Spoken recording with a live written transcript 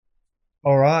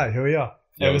All right, here we are.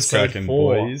 Yeah, it's cracking,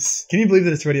 boys. Can you believe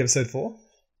that it's already episode 4?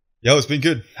 Yo, it's been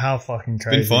good. How fucking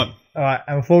crazy. It's been fun. All right,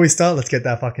 and before we start, let's get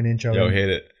that fucking intro. Yo, in. hit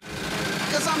it.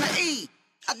 Cause I'm the E.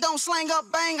 I don't slang up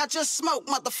bang, I just smoke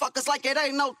motherfuckers like it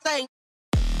ain't no thing.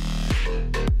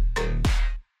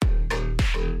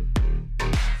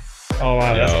 Oh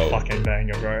wow, that's Yo. a fucking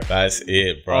banger, bro. That's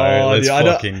it, bro. Oh, Let's dude, I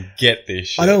don't- fucking get this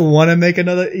shit. I don't want to make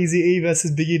another Easy E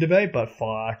versus Biggie debate, but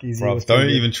fuck, Easy Bro, was don't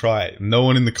pretty good. even try it. No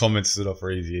one in the comments stood up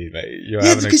for Easy, mate. You're Yeah,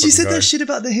 having because a you said fucking that shit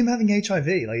about him having HIV.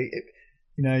 Like,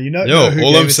 you know. Yo, who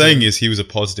all gave I'm it to saying him. is he was a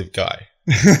positive guy,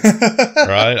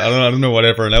 right? I don't know what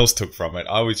everyone else took from it.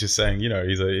 I was just saying,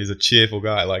 he's a cheerful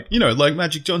guy. Like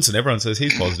Magic Johnson. Everyone says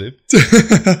he's positive,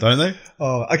 don't they?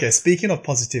 Oh, okay. Speaking of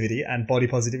positivity and body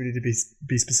positivity, to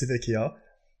be specific here,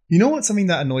 you know what? Something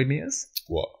that annoyed me is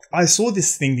What? I saw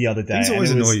this thing the other day. Things and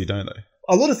always it was- annoy you, don't they?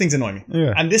 A lot of things annoy me.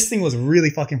 Yeah. And this thing was really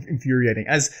fucking infuriating.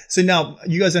 So now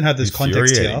you guys don't have this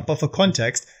context here, Infuriating. but for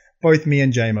context, both me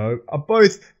and JMO are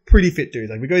both pretty fit dudes.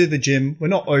 Like we go to the gym. We're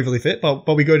not overly fit, but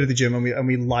we go to the gym and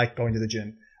we like going to the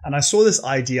gym. And I saw this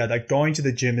idea that going to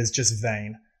the gym is just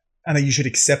vain and that you should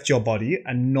accept your body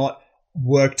and not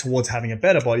work towards having a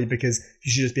better body because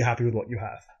you should just be happy with what you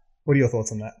have. What are your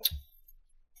thoughts on that?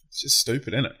 It's just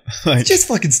stupid, isn't it? Like, It's just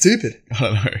fucking stupid. I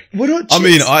don't know. We're not I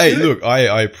mean, chicks,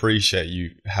 I appreciate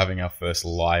you having our first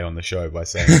lie on the show by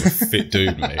saying I'm a fit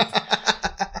dude, mate.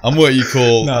 I'm what you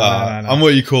call No. I'm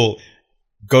what you call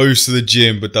goes to the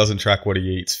gym but doesn't track what he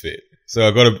eats fit. So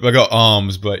I got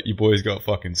arms, but your boy's got a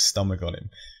fucking stomach on him.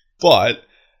 But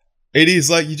it is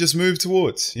like you just move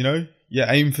towards, you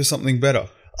aim for something better.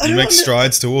 I You don't make under-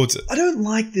 strides towards it. I don't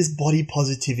like this body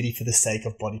positivity for the sake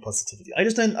of body positivity. I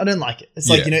don't like it. It's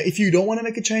like, Yeah. if you don't want to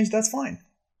make a change, that's fine.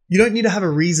 You don't need to have a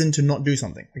reason to not do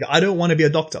something. Like, I don't want to be a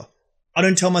doctor. I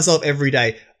don't tell myself every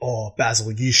day, oh,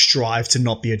 Basil, you strive to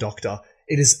not be a doctor.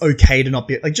 It is okay to not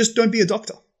be, just don't be a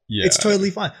doctor. Yeah. It's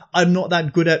totally fine. I'm not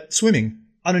that good at swimming.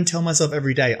 I don't tell myself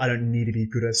every day, I don't need to be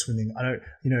good at swimming. I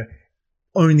don't,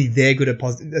 only they're good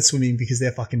at swimming because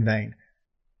they're fucking vain.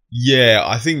 Yeah,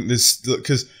 I think this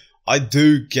because I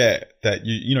do get that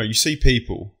you see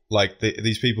people like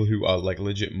these people who are like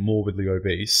legit morbidly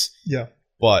obese, Yeah.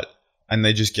 and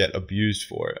they just get abused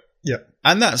for it. Yeah.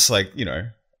 And that's like,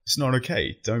 it's not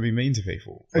okay. Don't be mean to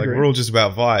people. Like Agree. we're all just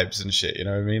about vibes and shit, you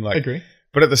know what I mean? Like, I agree.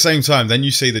 but at the same time, then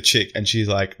you see the chick and she's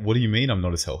like, "What do you mean I'm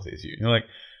not as healthy as you?" You're like,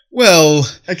 "Well,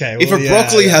 Okay. if well, a yeah,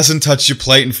 broccoli yeah. hasn't touched your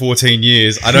plate in 14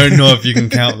 years, I don't know if you can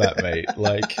count that, mate."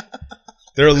 Like,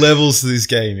 there are levels to this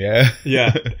game, yeah?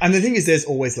 Yeah. And the thing is, there's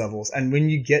always levels. And when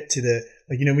you get to the,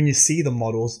 when you see the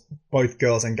models, both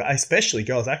girls and guys, especially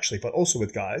girls actually, but also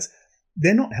with guys,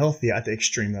 they're not healthy at the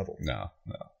extreme level. No.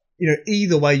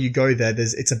 Either way you go there,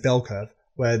 it's a bell curve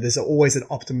where there's always an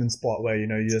optimum spot where, you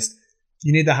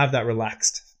need to have that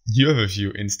relaxed. You have a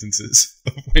few instances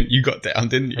of when you got down,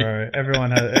 didn't you? Right.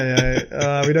 Everyone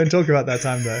has, we don't talk about that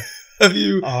time though. Have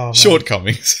you Oh, man.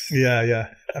 shortcomings? Yeah.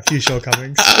 A few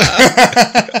shortcomings.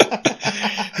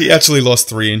 He actually lost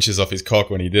 3 inches off his cock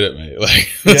when he did it, mate.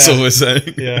 Like, that's Yeah. all we're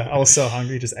saying. Yeah. I was so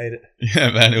hungry, just ate it. Yeah,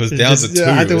 man, it was down to 2.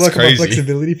 I had to It was work on my crazy.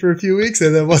 flexibility for a few weeks,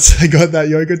 and then once I got that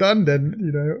yoga done, then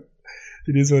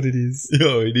it is what it is.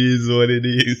 Yo, it is what it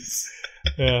is.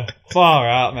 Yeah, far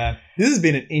out, man. This has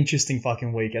been an interesting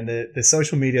fucking week, and the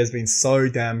social media has been so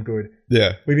damn good.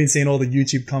 Yeah. We've been seeing all the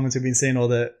YouTube comments, we've been seeing all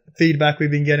the feedback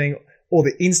we've been getting, all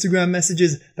the Instagram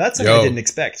messages. That's something I Yo. didn't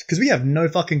expect because we have no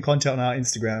fucking content on our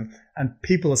Instagram, and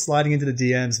people are sliding into the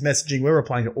DMs, messaging. We're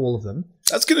replying to all of them.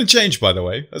 That's going to change, by the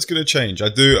way. That's going to change. I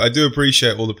do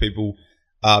appreciate all the people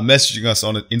messaging us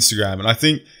on Instagram. And I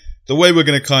think the way we're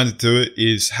going to kind of do it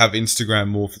is have Instagram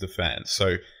more for the fans.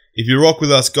 So if you rock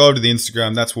with us, go to the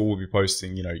Instagram. That's where we'll be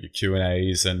posting, your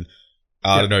Q&As and,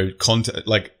 I don't know, content,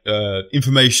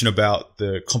 information about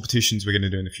the competitions we're going to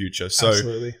do in the future. So,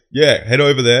 Absolutely. yeah, head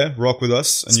over there, rock with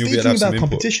us, and you'll be able to Speaking have some about input.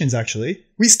 competitions, actually,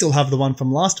 we still have the one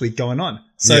from last week going on.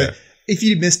 So Yeah. if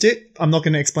you missed it, I'm not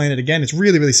going to explain it again. It's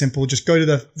really, really simple. Just go to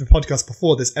the podcast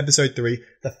before this, episode 3.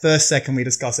 The first second we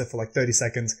discuss it for like 30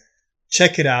 seconds.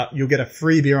 Check it out. You'll get a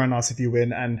free beer on us if you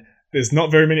win. And there's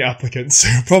not very many applicants, so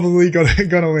you're probably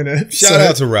gonna win it. Shout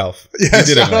out to Ralph. Yeah, He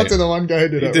did shout it, out mate. to the one guy who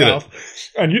did He it, did it. Ralph.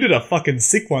 And you did a fucking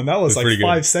sick one. That was It was like pretty good.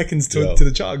 5 seconds to Yeah.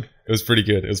 the chug. It was pretty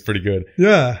good. It was pretty good.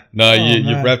 Yeah. No, Oh, you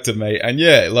man. repped it, mate. And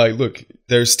yeah, look,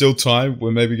 there's still time.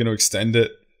 We're maybe going to extend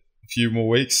it a few more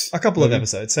weeks. A couple of Maybe.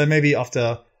 episodes. So maybe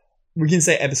after, we can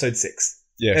say episode 6.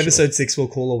 Yeah, Episode 6 will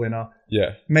call a winner.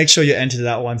 Yeah. Make sure you enter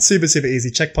that one. Super, super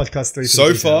easy. Check podcast 3 for So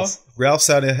the far, details. Ralph's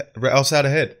out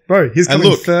ahead. Bro, he's And coming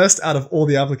look- first out of all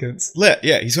the applicants.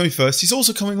 Yeah, he's coming first. He's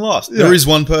also coming last. Yeah. There is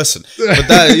one person. But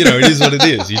that, it is what it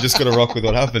is. You just got to rock with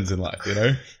what happens in life,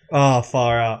 Oh,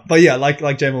 far out. But yeah,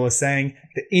 like Jamal was saying,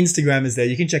 the Instagram is there.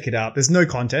 You can check it out. There's no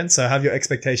content, so have your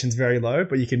expectations very low,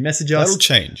 but you can message us. That'll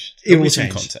change. It There'll will be some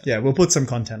change. content. Yeah, we'll put some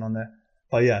content on there.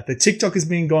 But yeah, the TikTok has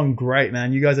been going great,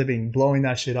 man. You guys have been blowing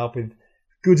that shit up with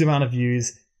good amount of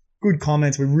views, good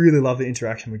comments. We really love the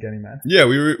interaction we're getting, man. Yeah,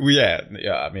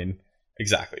 I mean,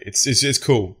 exactly. It's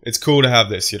cool. It's cool to have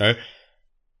this,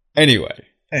 Anyway,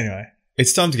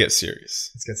 it's time to get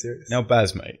serious. Let's get serious. Now,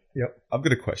 Baz, mate. Yep. I've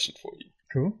got a question for you.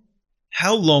 Cool.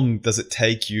 How long does it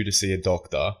take you to see a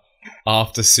doctor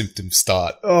after symptoms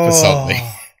start for something?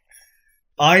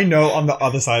 I know I'm the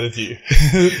other side of you.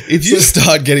 If you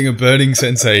start getting a burning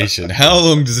sensation, how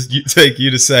long does it take you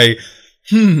to say,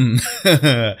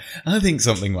 I think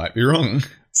something might be wrong?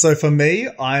 So for me,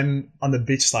 I'm on the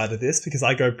bitch side of this because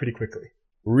I go pretty quickly.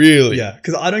 Really? Yeah,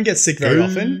 because I don't get sick very Ooh.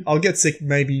 often. I'll get sick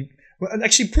maybe, well,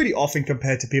 actually pretty often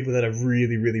compared to people that are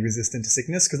really, really resistant to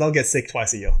sickness because I'll get sick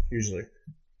twice a year, usually.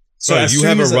 So as you soon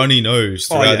have a as runny nose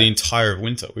throughout yeah. the entire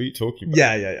winter. What are you talking about?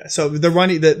 Yeah. So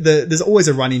there's always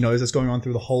a runny nose that's going on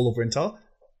through the whole of winter.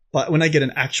 But when I get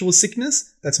an actual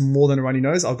sickness that's more than a runny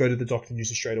nose, I'll go to the doctor and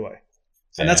usually straight away.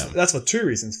 And Damn. that's for two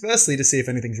reasons. Firstly, to see if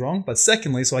anything's wrong, but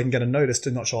secondly, so I can get a notice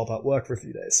to not show up at work for a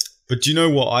few days. But do you know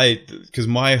what because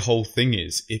my whole thing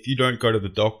is, if you don't go to the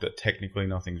doctor, technically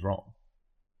nothing's wrong.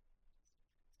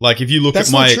 Like if you look That's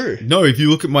at my not true. No, if you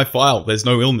look at my file, there's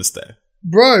no illness there.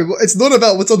 Bro, it's not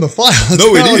about what's on the file. It's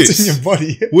No, it about what's is. in your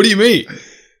body. What do you mean?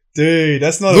 Dude,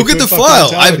 that's not Look a at good the fucking file.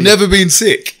 mentality. I've never been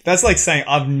sick. That's like saying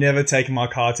I've never taken my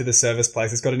car to the service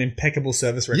place. It's got an impeccable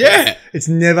service record. Yeah. It's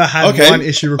never had Okay. one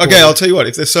issue reported. Okay, I'll tell you what.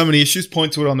 If there's so many issues,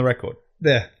 point to it on the record.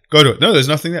 There. Go to it. No, there's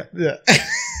nothing there. Yeah.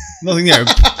 Nothing there.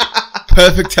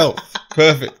 Perfect health.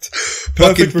 Perfect.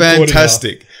 Fucking recording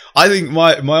fantastic. I think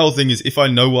my whole thing is if I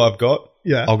know what I've got,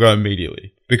 Yeah. I'll go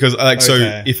immediately. Because so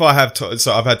Okay. if I have,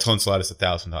 so I've had tonsillitis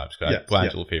 1,000 times. I Yeah, had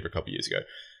glandular fever a couple of years ago.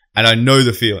 And I know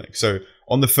the feeling. So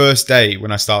on the first day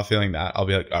when I start feeling that, I'll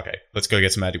be like, okay, let's go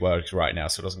get some antibiotics right now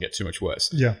so it doesn't get too much worse.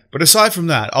 Yeah. But aside from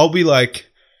that, I'll be like,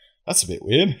 that's a bit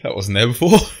weird. That wasn't there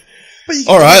before. But you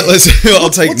All right, I'll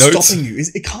take what's notes. stopping you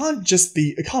is it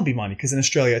can't be money because in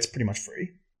Australia it's pretty much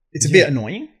free. It's a bit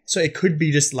annoying. So it could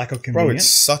be just lack of Bro, convenience. it's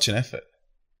such an effort.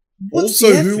 What's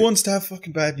Also, the who effort? wants to have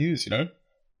fucking bad news,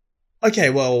 Okay,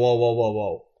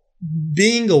 whoa.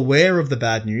 Being aware of the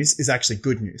bad news is actually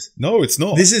good news. No, it's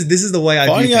not. This is the way I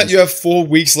Finding view out things. you have 4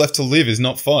 weeks left to live is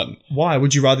not fun. Why?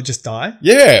 Would you rather just die?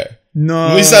 Yeah. No.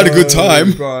 At least I had a good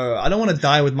time. Bro, I don't want to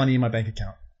die with money in my bank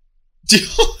account.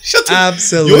 Shut the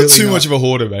Absolutely You're too not. much of a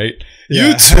hoarder, mate.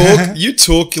 Yeah. You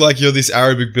talk like you're this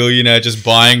Arabic billionaire just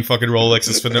buying fucking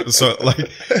Rolexes for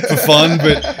fun,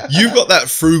 but you've got that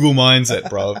frugal mindset,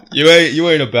 bro. You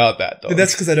ain't about that, dog. But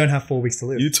that's because I don't have 4 weeks to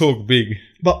live. You talk big.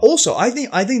 But also, I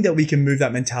think that we can move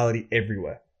that mentality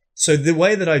everywhere. So the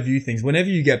way that I view things, whenever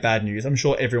you get bad news, I'm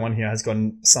sure everyone here has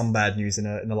gotten some bad news in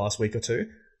the last week or two.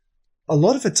 A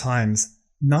lot of the times,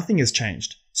 nothing has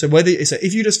changed. So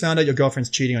if you just found out your girlfriend's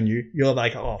cheating on you, you're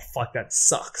like, oh fuck, that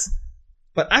sucks.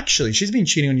 But actually, she's been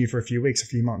cheating on you for a few weeks, a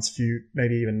few months,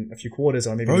 maybe even a few quarters,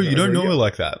 or maybe. Bro, even you don't over a know year. her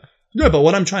like that. No, but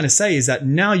what I'm trying to say is that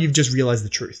now you've just realized the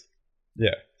truth.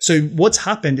 Yeah. So what's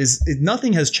happened is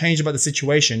nothing has changed about the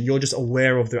situation. You're just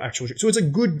aware of the actual truth. So it's a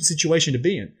good situation to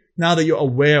be in now that you're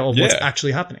aware of what's Yeah.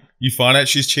 actually happening. You find out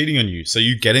she's cheating on you, so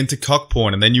you get into cock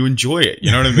porn and then you enjoy it.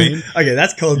 You know what I mean? Okay,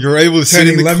 that's called You're able to sit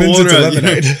in turning the lemons corner. into and,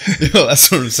 lemonade. Yeah, that's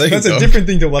what I'm saying. That's a dog. different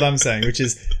thing to what I'm saying, which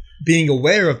is being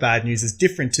aware of bad news is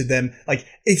different to them. Like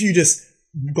if you just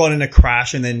got in a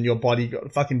crash and then your body got a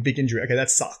fucking big injury, okay, that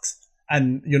sucks.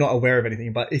 And you're not aware of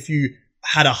anything. But if you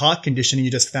had a heart condition and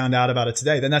you just found out about it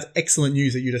today, then that's excellent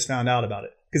news that you just found out about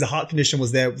it. Because the heart condition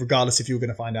was there regardless if you were going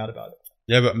to find out about it.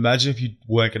 Yeah, but imagine if you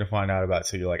weren't going to find out about it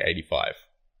till you're like 85.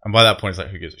 And by that point, it's like,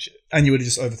 who gives a shit? And you would have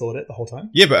just overthought it the whole time.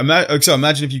 Yeah, but so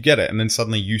imagine if you get it and then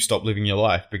suddenly you stop living your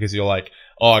life because you're like,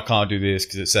 oh, I can't do this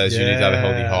because it says you need to have a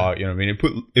healthy Yeah. heart. You know what I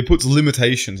mean? It puts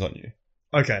limitations on you.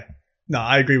 Okay. No,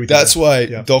 I agree with That's you. why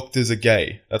Yeah. doctors are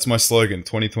gay. That's my slogan,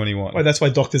 2021. Wait, that's why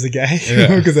doctors are gay?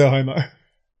 Yeah. Because they're homo.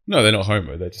 No, they're not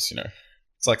homo. They're just,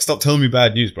 it's like, stop telling me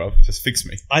bad news, bro. Just fix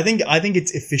me. I think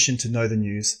it's efficient to know the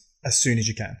news as soon as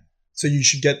you can. So you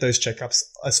should get those checkups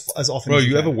as often Bro, as you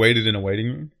you can. ever waited in a waiting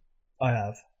room? I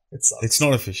have. It sucks. It's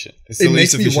not efficient. It's It the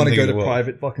makes least me efficient want to thing go in to the world.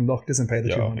 private fucking doctors and pay the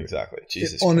Yeah, $200. exactly.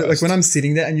 Jesus Like Christ. when I'm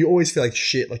sitting there and you always feel like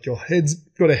shit, like your head's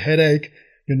got a headache,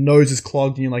 your nose is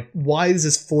clogged and you're like, why is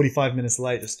this 45 minutes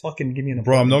late? Just fucking give me an appointment.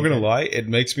 Bro, I'm not going to lie. It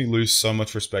makes me lose so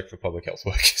much respect for public health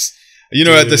workers. You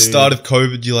know, at the start of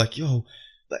COVID, you're like, yo,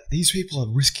 like, these people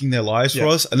are risking their lives for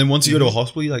us. And then once you go to a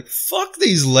hospital, you're like, fuck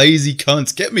these lazy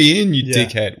cunts. Get me in, you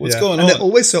dickhead. What's going on? And they're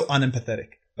always so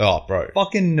unempathetic. Oh, bro.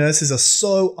 Fucking nurses are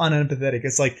so unempathetic.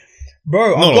 It's like,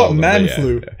 bro, Not I've all got of them, man but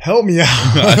flu. yeah. Help me out.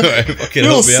 I know, fucking Feel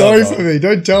help me out, sorry bro. for me.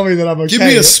 Don't tell me that I'm okay. Give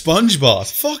me a sponge bath.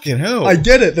 Fucking hell. I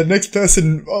get it. The next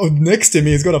person next to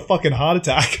me has got a fucking heart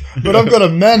attack, but I've got a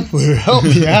man flu. Help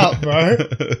me out, bro.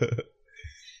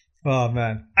 Oh,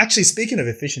 man. Actually, speaking of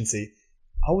efficiency,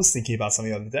 I was thinking about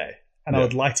something the other day, and I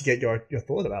would like to get your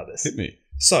thought about this. Hit me.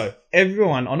 So,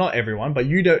 everyone, or not everyone, but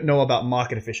you don't know about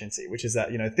market efficiency, which is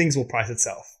that, you know, things will price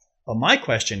itself. But my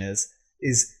question is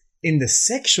in the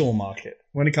sexual market,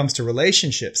 when it comes to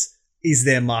relationships, is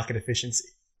there market efficiency?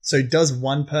 So does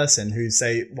one person who,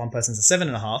 say, one person's a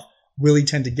 7.5, will he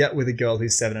tend to get with a girl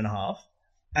who's 7.5?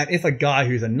 And if a guy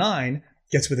who's a 9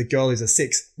 gets with a girl who's a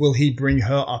 6, will he bring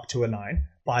her up to a 9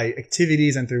 by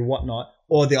activities and through whatnot?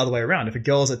 Or the other way around, if a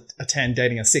girl's a 10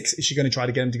 dating a 6, is she going to try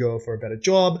to get him to go for a better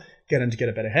job, get him to get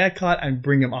a better haircut, and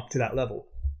bring him up to that level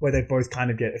where they both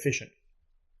kind of get efficient?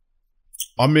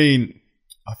 I mean,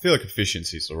 I feel like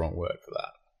efficiency is the wrong word for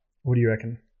that. What do you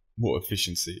reckon? What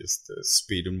efficiency is the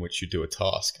speed in which you do a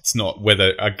task. It's not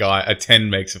whether a 10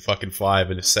 makes a fucking 5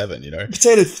 and a 7, you know?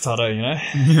 Potato, you know?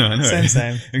 Yeah, I know.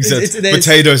 Same. Except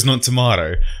potato's not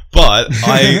tomato. But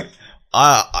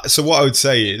so what I would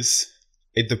say is,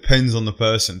 it depends on the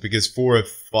person, because for a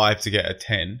 5 to get a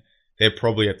 10, they're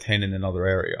probably a 10 in another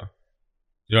area.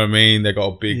 You know what I mean? They got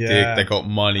a big dick, they got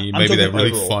money, maybe they're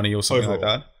really funny or something like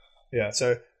that. Yeah,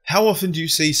 so... How often do you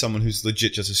see someone who's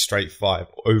legit just a straight 5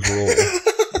 overall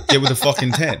get with a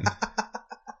fucking 10?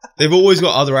 They've always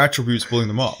got other attributes pulling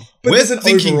them up. But there's an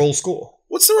overall score.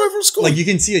 What's their overall score? Like, you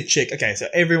can see a chick. Okay, so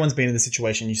everyone's been in this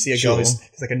situation. You see a girl who's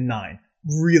like a 9,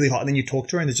 really hot, and then you talk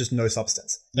to her and there's just no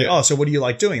substance. Like, oh, so what do you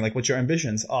like doing? Like, what's your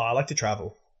ambitions? Oh, I like to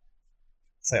travel.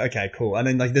 It's like, okay, cool. And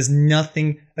then, like, there's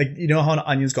nothing, like, you know how an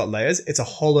onion's got layers? It's a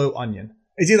hollow onion.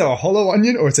 It's either a hollow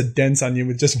onion or it's a dense onion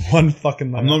with just one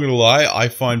fucking layer. I'm not going to lie. I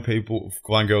find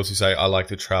girls who say, I like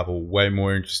to travel, way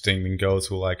more interesting than girls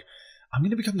who are like, I'm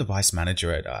going to become the vice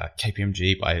manager at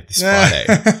KPMG by this Friday.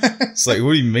 It's like,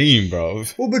 what do you mean, bro?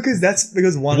 Well, because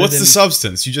what's the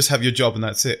substance? You just have your job and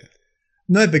that's it.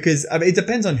 No, because I mean, it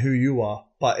depends on who you are.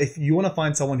 But if you want to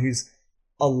find someone who's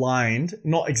aligned,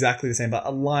 not exactly the same, but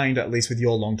aligned at least with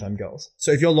your long-term goals.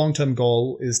 So if your long-term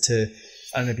goal is to,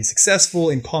 I don't know, be successful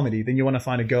in comedy, then you want to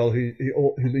find a girl who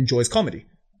enjoys comedy.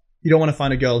 You don't want to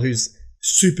find a girl who's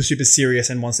super, super serious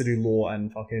and wants to do law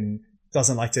and fucking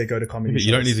doesn't like to go to comedy shows.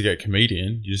 You don't need to get a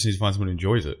comedian. You just need to find someone who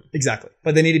enjoys it. Exactly.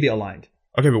 But they need to be aligned.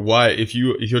 Okay, but why, if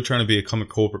you're trying to become a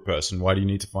corporate person, why do you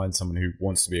need to find someone who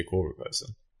wants to be a corporate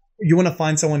person? You want to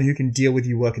find someone who can deal with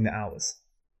you working the hours.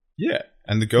 Yeah.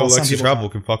 And the girl who likes to travel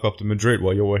can fuck off to Madrid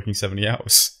while you're working 70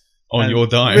 hours on your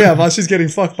dime. Yeah, while she's getting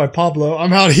fucked by Pablo,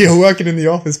 I'm out here working in the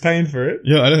office paying for it.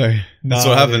 Yeah, I know. That's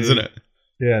what happens, isn't it?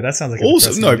 Yeah, that sounds like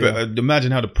also no, idea. But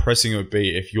imagine how depressing it would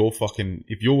be if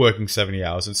you're working 70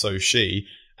 hours and so is she,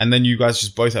 and then you guys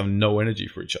just both have no energy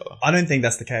for each other. I don't think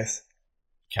that's the case.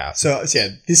 Cap. So yeah,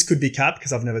 this could be cap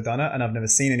because I've never done it and I've never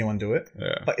seen anyone do it.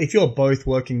 Yeah. But if you're both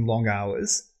working long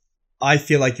hours, I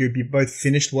feel like you'd be both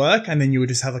finished work and then you would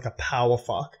just have like a power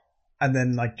fuck and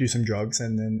then like do some drugs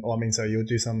and then, so you'll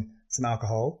do some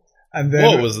alcohol and then.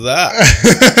 What was that?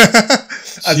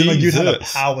 As in like you'd have a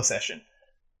power session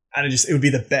and it would be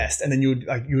the best and then you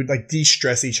would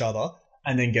de-stress each other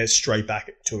and then get straight back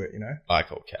to it, you know? I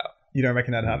call cap. You don't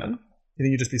reckon that'd happen? You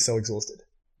think you'd just be so exhausted?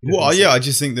 Well, yeah, I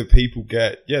just think that people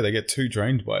they get too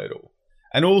drained by it all.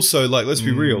 And also, like, let's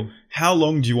be real. How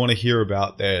long do you want to hear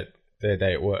about their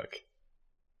day at work?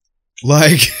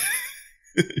 Like,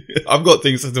 I've got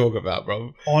things to talk about,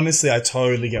 bro. Honestly, I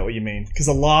totally get what you mean. Because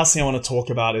the last thing I want to talk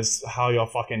about is how your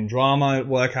fucking drama at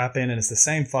work happened, and it's the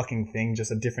same fucking thing,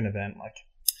 just a different event. Like,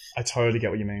 I totally get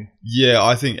what you mean. Yeah,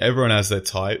 I think everyone has their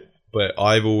type, but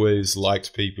I've always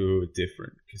liked people who are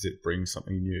different because it brings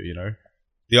something new, you know?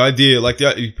 The idea,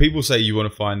 people say you want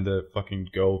to find the fucking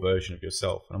girl version of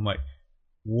yourself, and I'm like,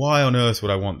 why on earth would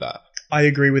I want that? I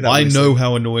agree with that. I know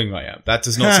how annoying I am. That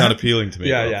does not sound appealing to me.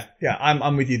 Yeah.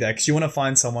 I'm with you there because you want to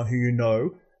find someone who you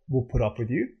know will put up with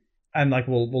you and like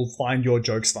will find your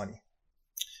jokes funny.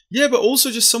 Yeah, but also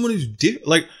just someone who's different.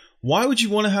 Like, why would you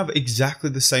want to have exactly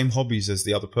the same hobbies as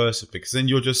the other person? Because then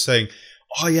you're just saying,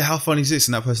 "Oh yeah, how funny is this?"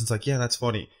 And that person's like, "Yeah, that's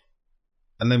funny."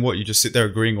 And then what? You just sit there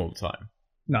agreeing all the time.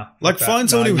 No, like find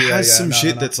someone who has some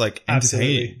shit that's like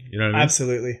entertaining. Absolutely. You know what I mean?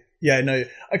 Absolutely. Yeah, no,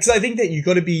 because I think that you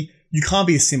can't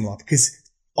be similar because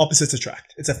opposites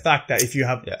attract. It's a fact that if you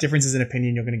have Yeah. differences in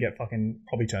opinion, you're going to get fucking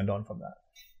probably turned on from that.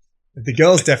 The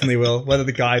girls definitely will. Whether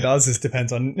the guy does, this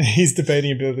depends on his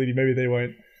debating ability. Maybe they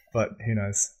won't, but who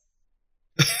knows?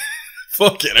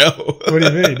 Fucking hell. What do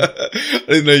you mean? I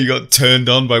didn't know you got turned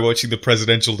on by watching the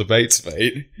presidential debates,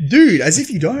 mate. Dude, as if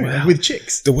you don't. Wow. With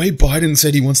chicks. The way Biden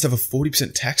said he wants to have a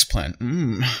 40% tax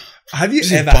plan. Have you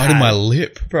Just ever biting had, my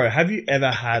lip. bro, have you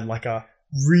ever had like a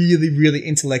really, really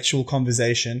intellectual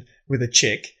conversation with a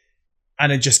chick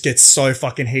and it just gets so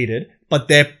fucking heated, but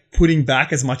they're putting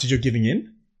back as much as you're giving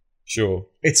in? Sure.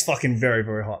 It's fucking very,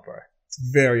 very hot, bro. It's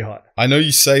very hot. I know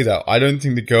you say that. I don't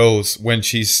think the girls, when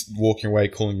she's walking away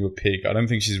calling you a pig, I don't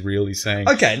think she's really saying,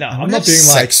 Okay, no, I I'm wanna not have being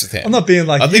like, sex with him. I'm not being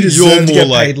like, I you think deserve you're to more get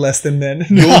like- paid less than men.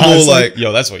 You're Nah, more it's like,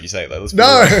 yo, that's what you say though. Let's be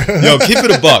No. real. Yo, keep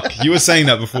it a buck. You were saying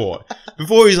that before.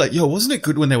 Before he's like, yo, wasn't it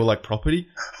good when they were like property?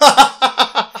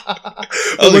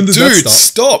 I was when like, does that dude, stop?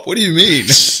 stop. What do you mean?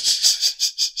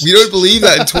 We don't believe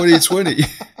that in 2020,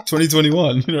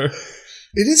 2021, you know?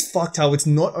 It is fucked how it's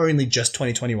not only just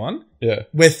 2021. Yeah.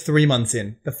 We're 3 months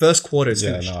in. The first quarter is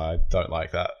Yeah, finished. no, I don't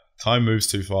like that. Time moves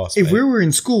too fast. If mate. we were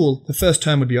in school, the first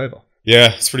term would be over.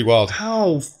 Yeah, it's pretty wild.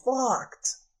 How fucked?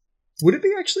 Would it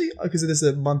be actually? Because there's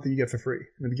a month that you get for free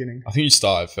in the beginning. I think you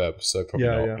start at Feb, so probably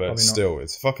Yeah, not. yeah, but probably still,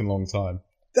 it's a fucking long time.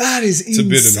 That is It's a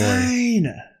bit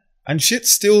insane. And shit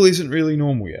still isn't really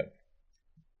normal yet.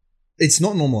 It's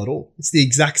not normal at all. It's the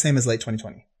exact same as late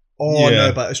 2020. Oh Yeah.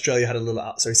 no, but Australia had a little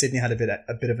out. So Sydney had a bit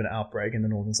of an outbreak in the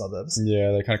northern suburbs.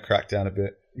 Yeah, they kind of cracked down a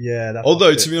bit. Yeah. That Although,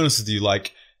 fucked to it. be honest with you,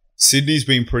 like, Sydney's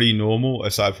been pretty normal,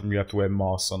 aside from you have to wear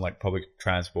masks on, like, public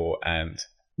transport and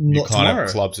you not can't tomorrow.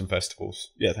 have clubs and festivals.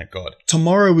 Yeah, thank God.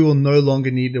 Tomorrow we will no longer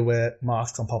need to wear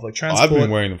masks on public transport. I've been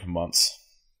wearing them for months.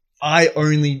 I'm not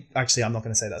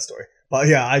going to say that story. But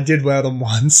yeah, I did wear them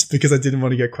once because I didn't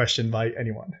want to get questioned by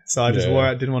anyone. So I just Yeah. wore it.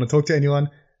 I didn't want to talk to anyone.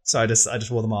 So I just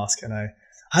wore the mask and I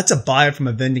had to buy it from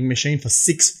a vending machine for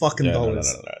 $6 fucking Yeah,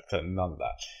 dollars. no, none of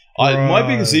that. My Bro.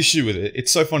 biggest issue with it,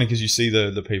 it's so funny because you see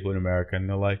the people in America and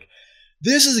they're like,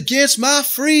 this is against my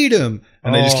freedom.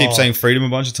 And they just keep Oh. saying freedom a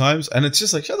bunch of times. And it's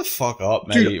just like, shut the fuck up,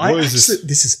 mate. Dude, What is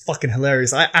this is fucking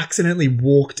hilarious. I accidentally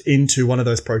walked into one of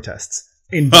those protests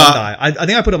in Bondi. I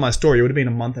think I put on my story. It would have been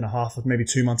a month and a half, or maybe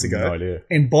 2 months ago. No idea.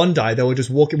 In Bondi, they were just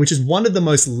walking, which is one of the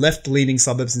most left-leaning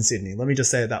suburbs in Sydney. Let me just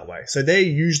say it that way. So they're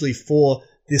usually for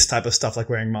this type of stuff, like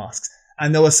wearing masks.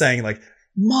 And they were saying like,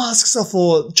 masks are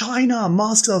for China,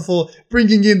 masks are for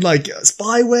bringing in like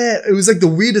spyware. It was like the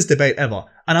weirdest debate ever.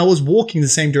 And I was walking the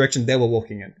same direction they were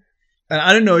walking in. And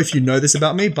I don't know if you know this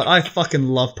about me, but I fucking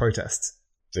love protests.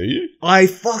 Do you? I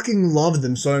fucking love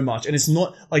them so much. And it's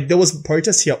not like there was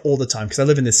protests here all the time because I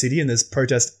live in the city and there's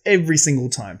protests every single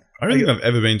time. I don't think I've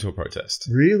ever been to a protest.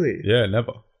 Really? Yeah,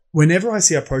 never. Whenever I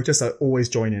see a protest, I always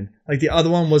join in. Like the other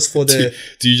one was for the...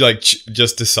 Do you like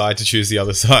just decide to choose the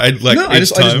other side? Like no, I each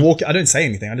just time? walk. I don't say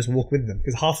anything. I just walk with them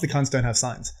because half the cunts don't have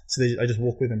signs. So I just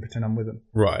walk with them, pretend I'm with them.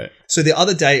 Right. So the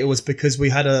other day it was because we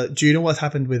had a... Do you know what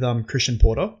happened with Christian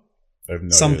Porter? I have no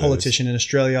Some idea who that is. politician in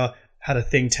Australia had a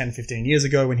thing 10, 15 years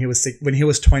ago when he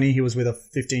was 20, he was with a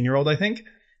 15-year-old, I think.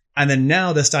 And then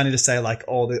now they're starting to say like,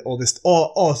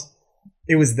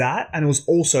 it was that, and it was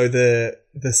also the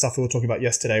stuff we were talking about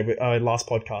yesterday with our last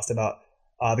podcast about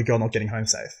the girl not getting home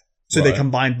safe. So they Right.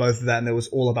 combined both of that, and it was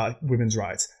all about women's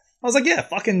rights. I was like, yeah,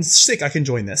 fucking sick, I can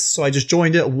join this. So I just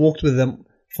joined it, walked with them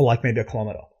for like maybe a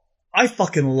kilometer. I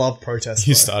fucking love protests.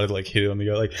 You bro. started like hitting on the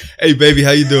guy, like, "Hey, baby,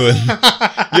 how you doing?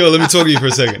 Yo, let me talk to you for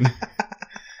a second."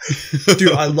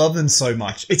 Dude, I love them so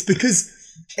much. It's because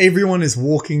everyone is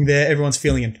walking there, everyone's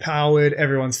feeling empowered,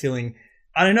 everyone's feeling,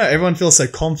 I don't know, everyone feels so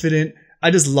confident. I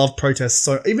just love protests.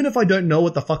 So even if I don't know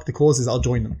what the fuck the cause is, I'll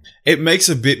join them. It makes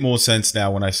a bit more sense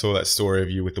now when I saw that story of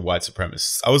you with the white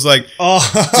supremacists. I was like, Oh,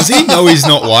 does he know he's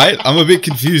not white? I'm a bit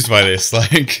confused by this.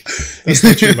 Like, That's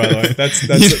not true, by the way. That's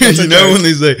you know when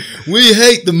they say, "We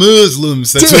hate the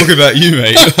Muslims," they talk about you,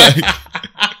 mate. Like,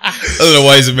 I don't know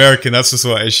why he's American. That's just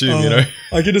what I assume, you know.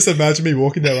 I can just imagine me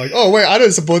walking there like, oh wait, I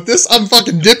don't support this. I'm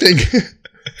fucking dipping.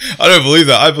 I don't believe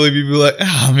that. I believe you'd be like,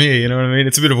 "Ah, me," you know what I mean?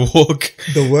 It's a bit of a walk.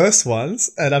 The worst ones,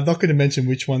 and I'm not going to mention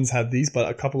which ones had these, but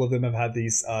a couple of them have had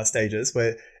these stages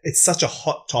where it's such a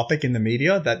hot topic in the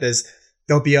media that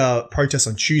there'll be a protest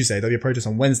on Tuesday, there'll be a protest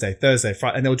on Wednesday, Thursday,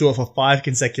 Friday, and they'll do it for 5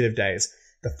 consecutive days.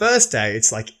 The first day,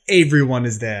 it's like everyone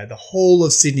is there. The whole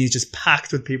of Sydney is just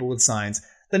packed with people with signs.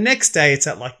 The next day, it's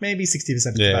at like maybe 60%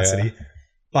 of capacity.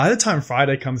 By the time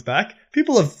Friday comes back,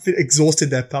 people have exhausted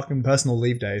their fucking personal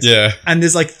leave days. Yeah. And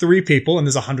there's like 3 people and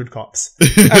there's 100 cops.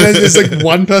 And then there's like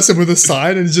one person with a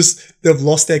sign and it's just, they've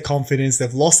lost their confidence.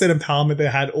 They've lost that empowerment they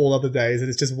had all other days. And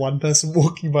it's just one person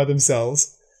walking by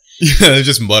themselves. Yeah, they're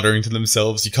just muttering to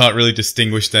themselves. You can't really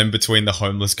distinguish them between the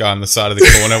homeless guy on the side of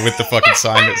the corner with the fucking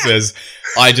sign that says,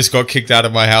 I just got kicked out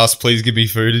of my house, please give me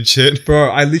food and shit. Bro,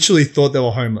 I literally thought they were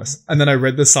homeless. And then I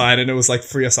read the sign and it was like,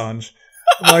 free Assange.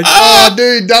 I'm like, oh,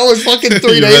 dude, that was fucking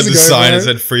 3 You days read the ago, sign bro. and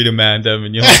said Freedom Mandem,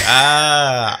 and you're like,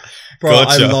 ah. Bro,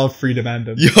 gotcha. I love Freedom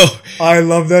Mandem. Yo, I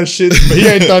love that shit. But he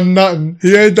ain't done nothing.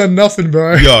 He ain't done nothing,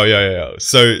 bro. yo.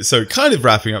 So kind of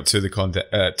wrapping up to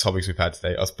the topics we've had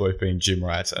today, us both being gym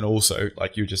rats, and also,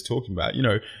 like you were just talking about, you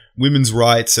know, women's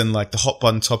rights and like the hot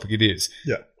button topic it is.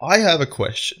 Yeah. I have a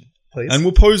question. Please. And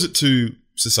we'll pose it to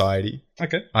society.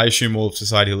 Okay. I assume all of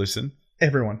society will listen.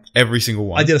 Everyone. Every single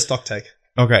one. I did a stock take.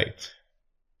 Okay.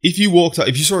 If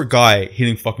you saw a guy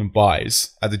hitting fucking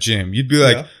buys at the gym, you'd be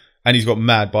like, Yeah. and he's got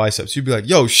mad biceps, you'd be like,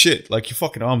 yo, shit, like your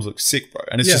fucking arms look sick, bro.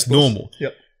 And it's Yeah, just of course. normal.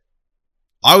 Yep.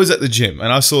 I was at the gym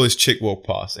and I saw this chick walk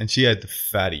past and she had the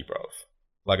fatty, bro.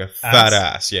 Like a fat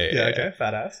ass. Yeah. Yeah, okay.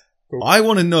 Fat ass. Cool. I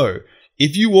want to know,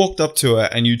 if you walked up to her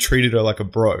and you treated her like a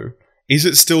bro, is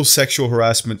it still sexual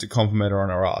harassment to compliment her on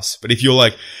her ass? But if you're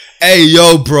like, hey,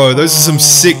 yo, bro, those are some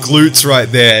sick glutes right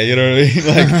there. You know what I mean?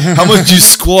 Like, how much do you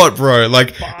squat, bro?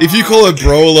 Like, if you call her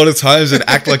bro a lot of times and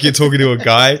act like you're talking to a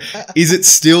guy, is it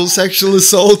still sexual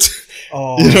assault?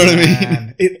 Oh, You know what I mean?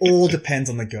 man. It all depends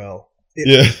on the girl.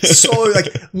 Yeah. So, like,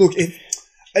 look,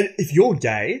 if you're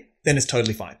gay, then it's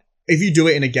totally fine. If you do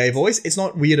it in a gay voice, it's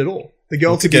not weird at all. The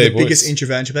girl What's a could be gay the biggest voice?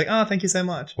 introvert and she'll be like, oh, thank you so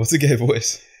much. What's a gay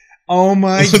voice? Oh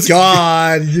my What's-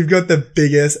 God, you've got the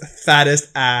biggest, fattest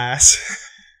ass.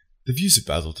 The views of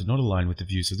Basil do not align with the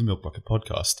views of the Milk Bucket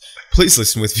podcast. Please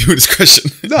listen with viewer discretion.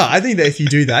 No, I think that if you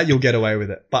do that, you'll get away with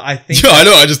it. But I think Yeah, I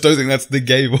know. I just don't think that's the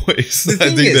gay voice. The I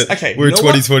thing think is, that okay, we're you know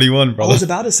what? 2021, I brother. was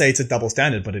about to say it's a double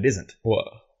standard, but it isn't. What?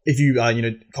 If you,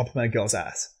 compliment a girl's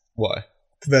ass Why?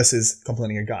 versus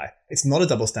complimenting a guy, it's not a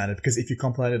double standard because if you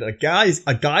complimented a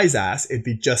guy's ass, it'd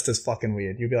be just as fucking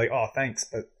weird. You'd be like, oh, thanks,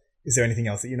 but is there anything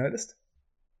else that you noticed?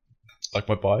 Like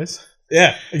my bias?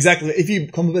 Yeah, exactly. If you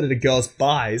complimented a girl's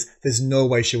buys, there's no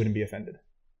way she wouldn't be offended.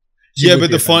 She Yeah, would but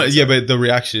be offended, but the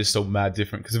reaction is still mad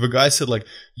different. Because if a guy said like,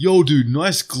 "Yo, dude,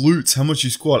 nice glutes. How much you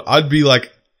squat?" I'd be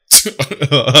like,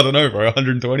 I don't know, bro,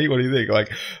 120. What do you think? Like,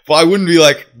 but I wouldn't be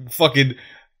like, fucking,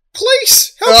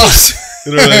 please help us.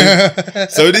 You know what I mean?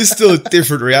 So it is still a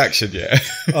different reaction, yeah.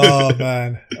 Oh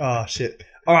man. Oh shit.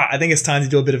 All right, I think it's time to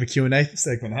do a bit of a Q&A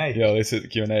segment. Hey. Yeah, let's hit the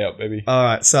Q&A up, baby. All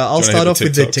right, so I'll wanna start hit off the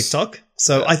with the TikToks? TikTok.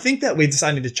 So I think that we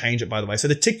decided to change it, by the way. So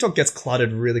the TikTok gets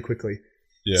cluttered really quickly.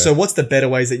 Yeah. So what's the better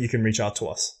ways that you can reach out to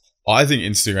us? I think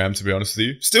Instagram, to be honest with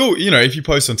you. Still, you know, if you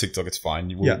post on TikTok, it's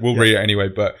fine. We'll read it anyway.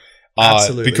 But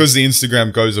Absolutely. because the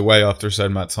Instagram goes away after a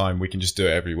certain amount of time, we can just do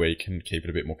it every week and keep it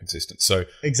a bit more consistent. So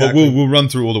Exactly. but we'll run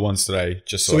through all the ones today,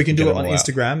 just so So I we can do get it on them all out.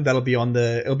 Instagram. It'll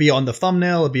be on the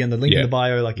thumbnail. It'll be on the link in the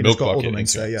bio. Like it's Milk got all the Bucket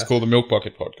links there. Instagram. Yeah. It's called the Milk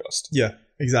Bucket Podcast. Yeah.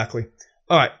 Exactly.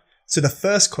 All right. So the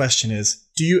first question is: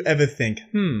 do you ever think,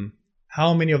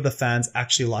 how many of the fans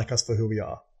actually like us for who we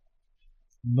are?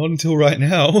 Not until right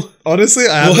now. Honestly,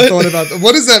 I What? haven't thought about that.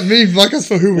 What does that mean? Like us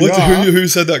for who we are? Who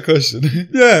said that question?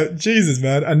 Yeah, Jesus,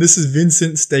 man. And this is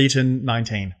Vincent Staten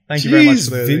 19. Thank you very much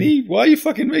for the Vinny, why are you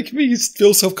fucking making me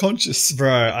feel self-conscious? Bro,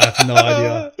 I have no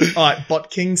idea. All right,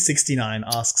 BotKing69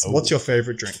 asks, what's your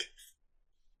favorite drink?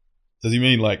 Does he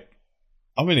mean like?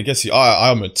 I mean, I guess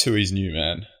I'm a Tui's new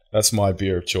man. That's my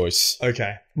beer of choice.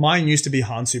 Okay. Mine used to be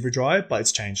Han Super Dry, but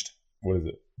it's changed. What is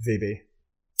it? VB.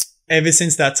 Ever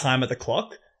since that time at the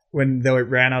clock, when they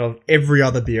ran out of every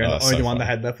other beer and the so only one funny. they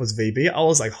had left was VB, I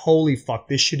was like, holy fuck,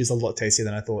 this shit is a lot tastier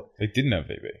than I thought. They didn't have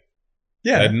VB. They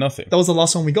Yeah, had nothing. that was the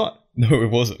last one we got, No, it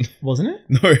wasn't. wasn't it?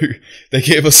 No, they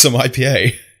gave us some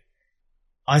IPA.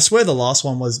 I swear the last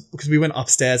one was because we went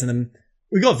upstairs and then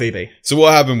we got VB. So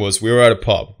what happened was we were at a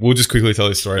pub. We'll just quickly tell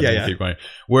this story and Yeah, then yeah. keep going.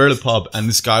 We're at a pub and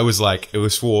this guy was like, it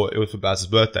was for Baz's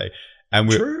birthday. And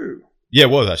we True. yeah, it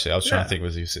was actually. I was trying Yeah. to think if it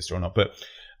was your sister or not, but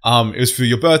it was for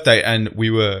your birthday and we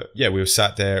were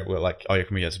sat there. We're like, oh yeah,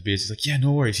 can we get some beers? He's like, yeah,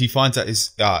 no worries. He finds out his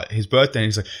birthday and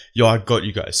he's like, yo, I got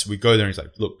you guys. So we go there and he's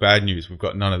like, look, bad news. We've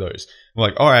got none of those. We're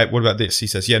like, all right, what about this? He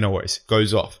says, yeah, no worries.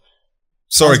 Goes off.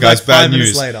 Sorry Comes back guys, bad 5 minutes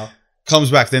news. later.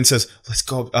 Comes back, then says, let's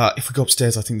go. If we go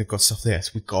upstairs, I think they've got stuff there.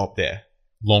 So we go up there.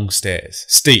 Long stairs.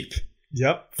 Steep.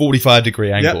 Yep.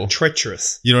 45-degree angle. Yep.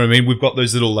 Treacherous. You know what I mean? We've got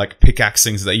those little like pickaxe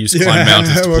things that they use to climb Yeah,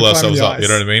 mountains to we're pull ourselves climbing up. the You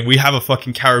know ice. what I mean? We have a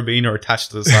fucking carabiner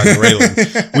attached to the side of the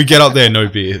railing. We get up there, no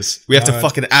beers. We have to Alright.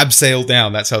 fucking abseil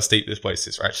down. That's how steep this place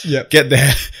is, right? Yep. Get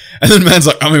there. And then man's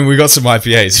like, I mean, we got some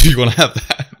IPAs if you want to have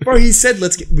that. Bro, he said,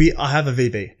 I have a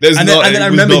VB. There's and not- then I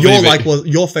it was remember not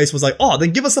VB. your face was like, oh,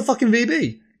 then give us the fucking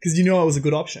VB. Because you know it was a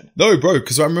good option. No, bro,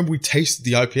 because I remember we tasted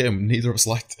the IPA and neither of us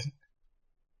liked it.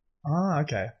 Ah,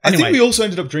 okay. I Anyway, think we also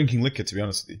ended up drinking liquor, to be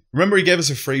honest with you. Remember, he gave us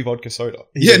a free vodka soda.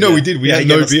 He Yeah, did, no, yeah. we did. We Yeah, had he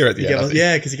no gave us- beer at the he end. gave I us- think.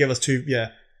 yeah, because he gave us 2. Yeah.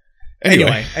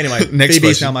 Anyway, Anyway, next Phoebe's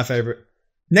question. now my favorite.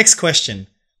 Next question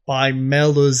by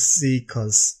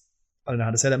Melozikos. I don't know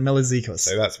how to say that. Melozikos.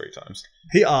 Say that 3 times.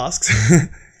 He asks,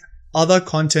 other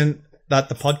content that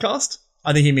the podcast?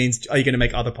 I think he means, are you going to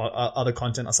make other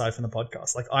content aside from the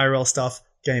podcast, like IRL stuff,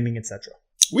 gaming, etc.?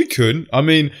 We could. I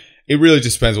mean, it really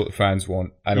just depends what the fans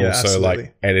want, and Yeah, also absolutely.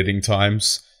 like editing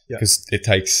times, Yeah. because it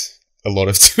takes a lot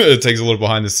of it takes a lot of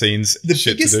behind the scenes The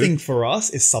shit to biggest do. thing for us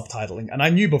is subtitling. And I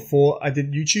knew before I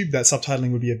did YouTube that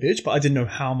subtitling would be a bitch, but I didn't know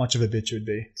how much of a bitch it would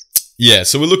be. Yeah,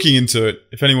 so we're looking into it.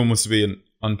 If anyone wants to be an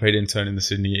unpaid intern in the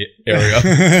Sydney area,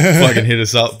 fucking hit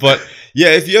us up. But yeah,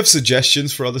 if you have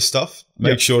suggestions for other stuff,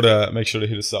 make sure to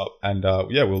hit us up, and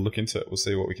yeah, we'll look into it. We'll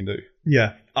see what we can do.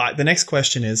 Yeah. All right. The next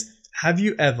question is, have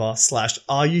you ever /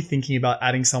 are you thinking about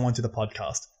adding someone to the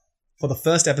podcast? For the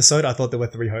first episode, I thought there were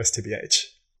 3 hosts, TBH.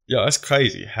 Yeah, that's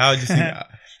crazy. How did you think that?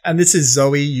 And this is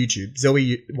Zoe YouTube. Zoe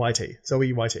YT.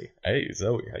 Hey,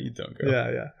 Zoe, how you doing, girl?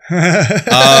 Yeah.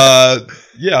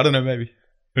 Yeah, I don't know, maybe.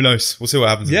 Who knows? We'll see what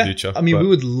happens in the future. I mean, but- we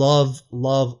would love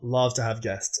to have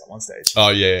guests at one stage. Oh,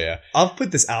 yeah. I've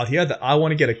put this out here that I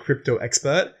want to get a crypto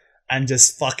expert and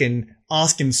just fucking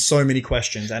ask him so many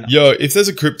questions. And Yo, if there's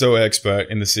a crypto expert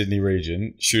in the Sydney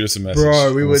region, shoot us a message. bro,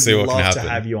 we We'll would see what can love to happen.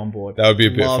 have you on board. That would be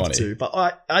a bit love funny. to,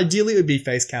 but ideally it would be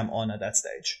face cam on at that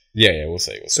stage, Yeah, we'll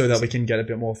see. so that we can get a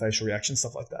bit more facial reaction,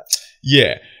 stuff like that.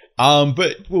 Yeah.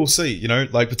 But we'll see, you know,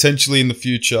 like potentially in the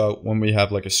future when we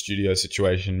have like a studio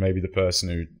situation, maybe the person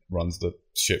who runs the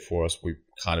shit for us, we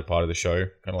kind of part of the show,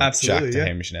 kind of like Absolutely, Jack to yeah.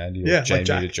 Hamish and Andy, or Yeah, like Jamie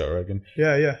Jack. to Joe Rogan.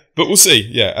 Yeah. But we'll see.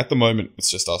 Yeah, at the moment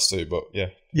it's just us two, but yeah.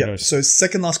 who Yeah. knows? So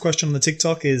second last question on the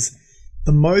TikTok is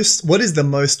what is the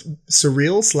most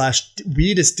surreal /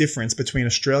 weirdest difference between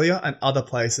Australia and other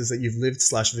places that you've lived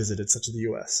 / visited, such as the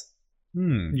US?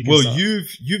 You can Well, start.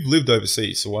 you've lived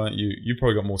overseas, so why don't you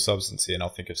probably got more substance here, and I'll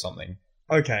think of something.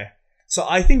 Okay. So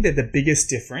I think that the biggest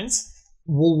difference,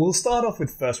 we'll start off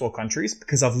with first world countries,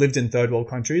 because I've lived in third world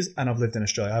countries and I've lived in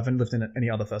Australia. I haven't lived in any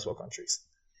other first world countries.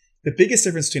 The biggest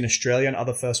difference between Australia and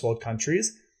other first world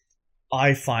countries,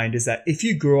 I find, is that if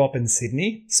you grew up in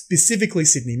Sydney, specifically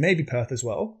Sydney, maybe Perth as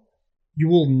well, you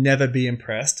will never be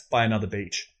impressed by another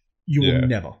beach. You will Yeah.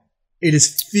 never. It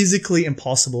is physically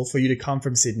impossible for you to come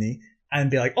from Sydney and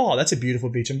be like, oh, that's a beautiful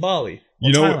beach in Bali or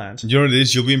You know, Thailand. you know what it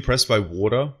is? You'll be impressed by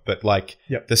water, but like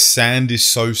Yep. the sand is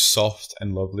so soft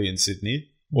and lovely in Sydney,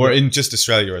 or in just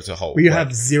Australia as a whole. We Like,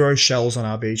 have 0 shells on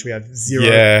our beach. We have 0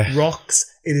 Yeah. rocks.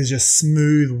 It is just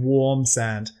smooth, warm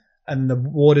sand. And the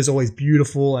water is always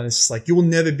beautiful. And it's just like, you will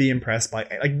never be impressed by,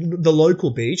 like, the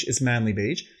local beach is Manly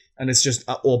Beach. And it's just,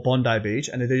 or Bondi Beach.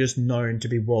 And they're just known to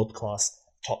be world-class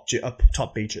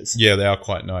top beaches. Yeah, they are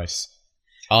quite nice.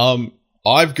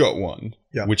 I've got one,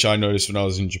 Yeah. which I noticed when I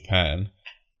was in Japan,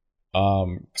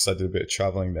 because I did a bit of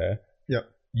traveling there. Yep.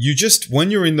 You just,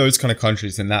 when you're in those kind of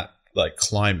countries in that like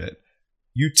climate,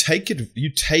 you take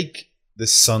the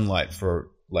sunlight for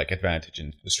like advantage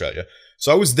in Australia.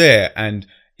 So I was there and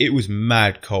it was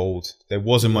mad cold. There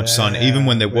wasn't much sun, even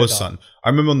when there was weather. sun. I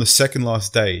remember on the second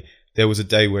last day, there was a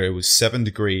day where it was 7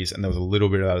 degrees and there was a little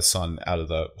bit of sun out of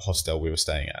the hostel we were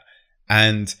staying at.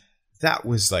 And that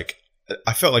was like,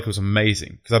 I felt like it was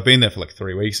amazing because I've been there for like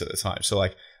 3 weeks at the time. So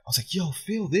like, I was like, yo,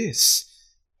 feel this.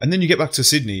 And then you get back to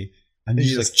Sydney and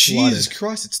you're just like, Jesus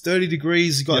Christ, it's 30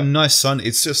 degrees. You got a nice sun.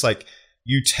 It's just like,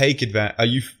 you take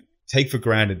you take for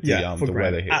granted the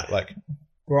weather here. Like,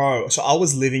 Bro, so I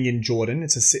was living in Jordan.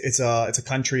 It's a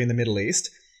country in the Middle East,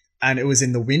 and it was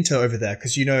in the winter over there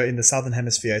because in the southern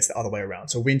hemisphere it's the other way around.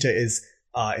 So winter is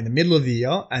in the middle of the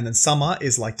year, and then summer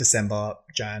is like December,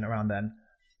 Jan, around then.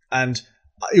 And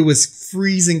it was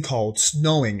freezing cold,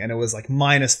 snowing, and it was like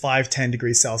 -5, 10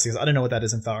 degrees Celsius. I don't know what that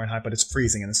is in Fahrenheit, but it's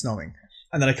freezing and it's snowing.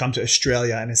 And then I come to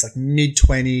Australia, and it's like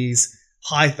mid-20s,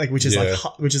 high, like which is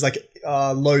like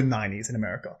low 90s in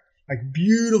America. Like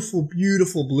beautiful,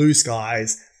 beautiful blue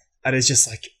skies. And it's just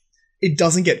like, it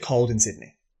doesn't get cold in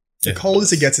Sydney. The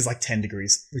coldest it gets is like 10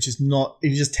 degrees, which is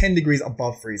it's just 10 degrees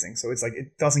above freezing. So it's like,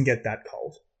 it doesn't get that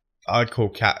cold. I'd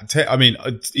call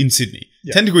in Sydney,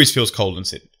 10 degrees feels cold in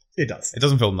Sydney. It does. It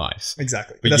doesn't feel nice.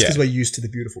 Exactly. But But that's yeah. because we're used to the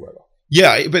beautiful weather.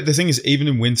 Yeah, but the thing is, even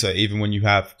in winter, even when you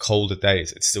have colder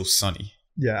days, it's still sunny.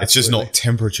 Yeah. It's just not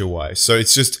temperature wise. So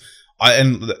it's just,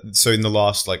 so in the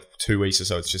last like 2 weeks or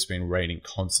so, it's just been raining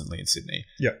constantly in Sydney.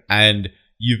 Yeah. And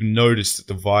you've noticed that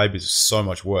the vibe is so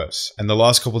much worse. And the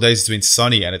last couple of days it's been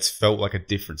sunny and it's felt like a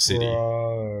different city.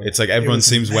 Bro, It's like it everyone was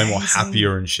seems way more amazing.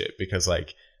 happier and shit because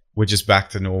like we're just back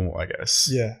to normal, I guess.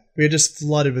 Yeah. We're just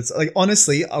flooded with, like,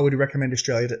 honestly, I would recommend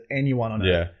Australia to anyone on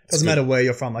Yeah, earth. Doesn't matter where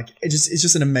you're from. Like, it's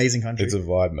just an amazing country. It's a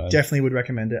vibe, man. Definitely would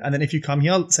recommend it. And then if you come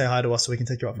here, say hi to us so we can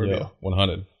take you out for a Yeah, beer.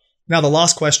 100. Now, the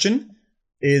last question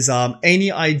is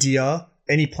any idea,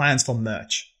 any plans for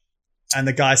merch? And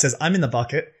the guy says, I'm in the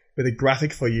bucket with a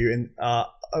graphic for you, and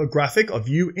a graphic of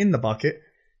you in the bucket.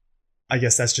 I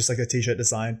guess that's just like a t-shirt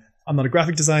design. I'm not a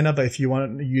graphic designer, but if you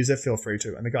want to use it, feel free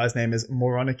to. And the guy's name is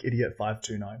Moronic Idiot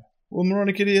 529. Well,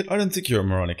 moronic idiot, I don't think you're a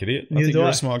moronic idiot. I Neither think do you're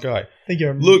I. a smart guy. I think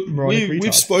you're a Look, moronic we've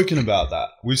retard. spoken about that.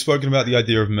 We've spoken about the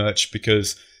idea of merch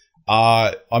because,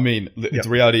 I mean, the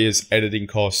reality is editing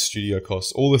costs, studio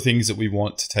costs, all the things that we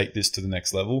want to take this to the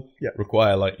next level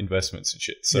require like investments and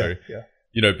shit. So,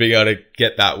 you know, being able to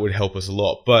get that would help us a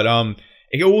lot. But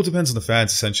it all depends on the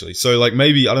fans, essentially. So, like,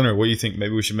 maybe, I don't know, what do you think?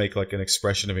 Maybe we should make like an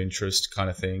expression of interest kind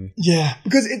of thing. Yeah,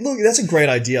 because look, that's a great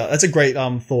idea. That's a great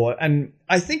thought, and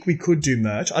I think we could do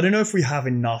merch. I don't know if we have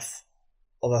enough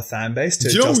of a fan base to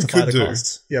Do you know what we justify could the do?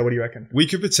 costs. Yeah, what do you reckon? We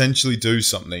could potentially do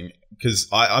something because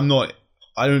I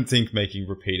don't think making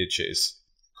repeated shit is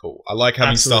cool. I like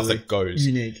having stuff Absolutely. that goes.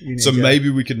 Unique. So yeah. maybe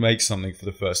we could make something for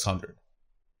the first 100.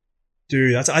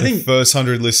 Dude, I The think first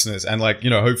 100 listeners, and like, you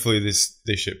know, hopefully this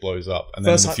shit blows up, and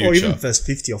then in the or future, even first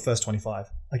 50 or first 25,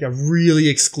 like a really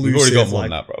exclusive. we've already got more like,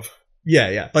 than that, bro.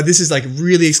 Yeah, but this is like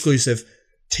really exclusive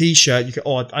T-shirt. You can,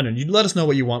 I don't know. You let us know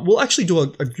what you want. We'll actually do a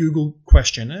Google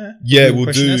question. Yeah, Google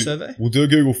questionnaire survey. we'll do a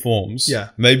Google Forms.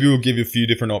 Yeah. Maybe we'll give you a few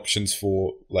different options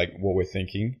for like what we're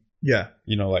thinking. Yeah,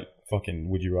 You know, like fucking,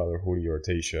 would you rather a hoodie or a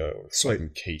t-shirt or a Sweet. fucking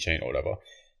keychain or whatever.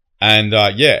 And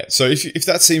yeah, so if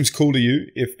that seems cool to you,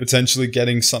 if potentially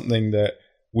getting something that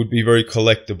would be very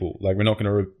collectible, like we're not going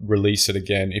to release it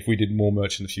again. If we did more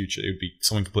merch in the future, it would be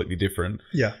something completely different.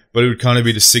 yeah, But it would kind of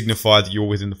be to signify that you're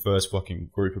within the first fucking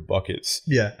group of buckets.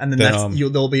 yeah. And then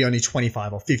there'll be only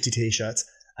 25 or 50 T-shirts,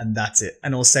 and that's it.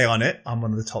 And it'll say on it, I'm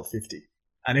one of the top 50.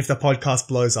 And if the podcast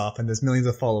blows up and there's millions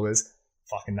of followers,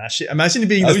 fucking that shit. Imagine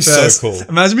being That'd the be first. so cool.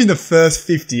 Imagine being the first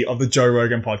 50 of the Joe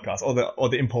Rogan podcast or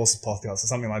the Impulsive podcast or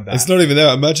something like that. It's not even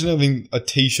there. Imagine having a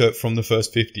t-shirt from the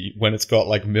first 50 when it's got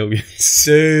like millions.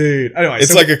 Dude. Anyway, It's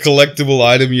so like a collectible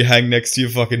item you hang next to your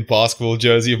fucking basketball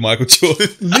jersey of Michael Jordan.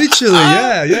 literally,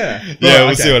 yeah. Yeah, we'll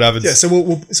okay. see what happens. Yeah, so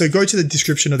we'll so go to the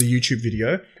description of the YouTube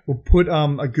video. We'll put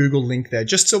a Google link there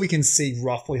just so we can see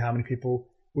roughly how many people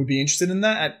would be interested in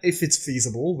that. And if it's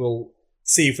feasible, we'll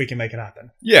see if we can make it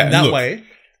happen. Yeah, And that look, way,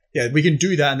 yeah, we can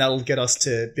do that, and that'll get us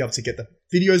to be able to get the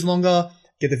videos longer,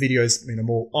 get the videos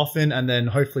more often, and then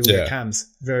hopefully we'll Yeah. get cams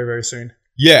very, very soon.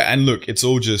 Yeah, and look, it's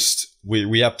all just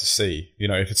we have to see. You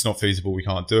know, if it's not feasible, we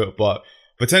can't do it. But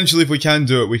potentially, if we can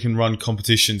do it, we can run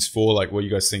competitions for like what you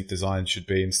guys think design should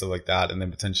be and stuff like that, and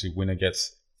then potentially winner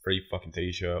gets free fucking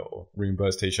t-shirt or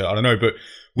reimbursed t-shirt. I don't know, but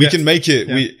we can make it.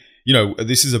 Yeah. We, you know,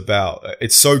 this is about.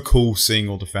 It's so cool seeing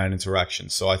all the fan interaction.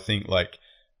 So I think like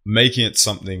making it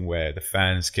something where the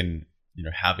fans can, you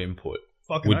know, have input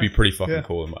Fucking would be oath. pretty fucking Yeah.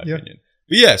 cool in my Yeah. opinion.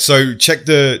 But yeah, so check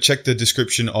the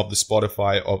description of the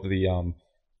Spotify, of the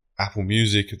Apple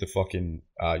Music, of the fucking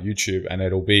YouTube, and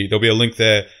there'll be a link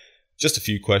there. Just a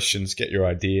few questions, get your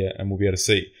idea, and we'll be able to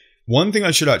see. One thing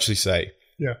I should actually say.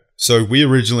 Yeah. So we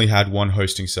originally had one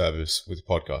hosting service with the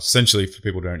podcast. Essentially, for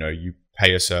people who don't know, you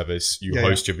pay a service, you Yeah,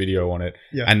 host your video on it,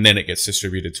 Yeah. and then it gets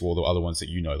distributed to all the other ones that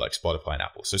you know, like Spotify and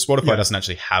Apple. So Spotify Yeah. doesn't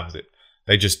actually have it.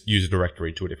 They just use a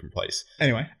directory to a different place.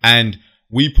 Anyway, And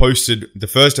we posted the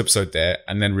first episode there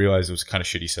and then realized it was a kind of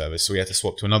shitty service. So we had to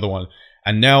swap to another one.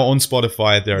 And now on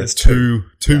Spotify, there There's are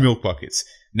two milk buckets.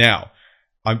 Now,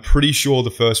 I'm pretty sure the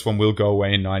first one will go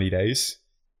away in 90 days,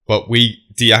 but we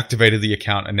deactivated the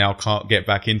account and now can't get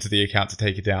back into the account to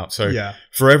take it down. So yeah.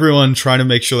 for everyone trying to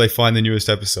make sure they find the newest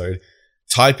episode,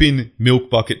 type in Milk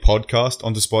Bucket Podcast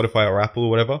onto Spotify or Apple or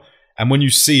whatever. And when you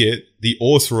see it, the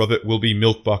author of it will be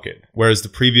Milk Bucket, whereas the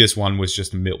previous one was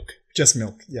just Milk. Just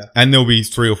milk, yeah. And there'll be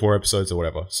 3 or 4 episodes or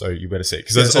whatever. So you better see it.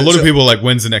 Because there's Yeah, a lot of so- people are like,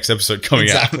 when's the next episode coming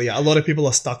out? Exactly. Yeah. A lot of people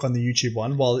are stuck on the YouTube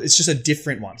one. Well, it's just a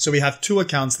different one. So we have 2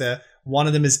 accounts there. One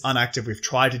of them is inactive. We've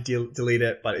tried to delete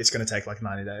it, but it's going to take like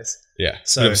 90 days. Yeah,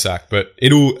 So- bit of a sack. But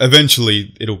it'll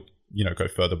eventually, you know, go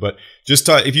further. But just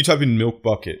if you type in Milk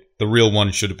Bucket, the real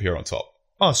one should appear on top.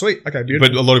 Oh, sweet. Okay,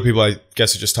 beautiful. But a lot of people, I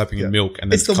guess, are just typing Yeah. in milk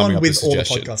and then It's the coming one up with all the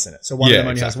suggestion. podcasts in it. So one of Yeah, them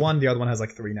only has exactly. 1. The other one has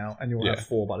like 3 now. And you'll Yeah. have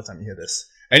 4 by the time you hear this.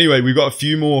 Anyway, we've got a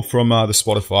few more from the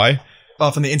Spotify.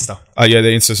 Oh, from the Insta. Yeah,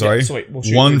 the Insta, sorry. Yeah, sweet. We'll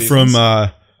shoot One through these from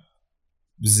ones.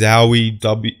 Zowie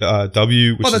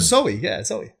W, which Oh, that's is... Zoe. Yeah,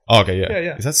 Zoe. Oh, okay, yeah. Yeah,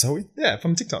 yeah. Is that Zoe? Yeah,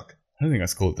 from TikTok. I don't think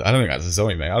that's called... I don't think that's a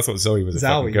Zoe, mate. I thought Zoe was a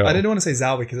fucking Zowie. girl. I didn't want to say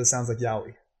Zowie because it sounds like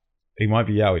Yowie. He might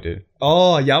be Yowie, dude.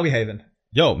 Oh, Yowie Haven.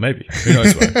 Yo, maybe. Who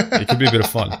knows, bro? It could be a bit of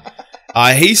fun.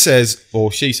 He says,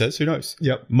 or she says, who knows?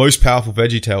 Yep. Most powerful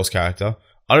VeggieTales character.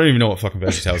 I don't even know what fucking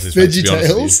VeggieTales is. mate, to be honest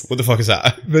with you. VeggieTales? What the fuck is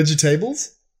that?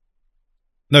 Vegetables?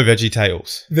 No,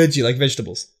 VeggieTales. Veggie, like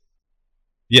vegetables.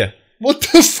 Yeah. What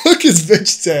the fuck is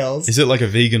VeggieTales? Is it like a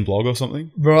vegan blog or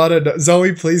something? Bro, I don't know.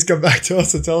 Zoe, please come back to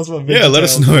us and tell us what VeggieTales Yeah, let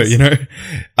us know, is. you know.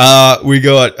 We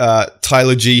got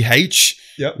Tyler GH.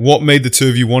 Yep. What made the two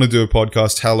of you want to do a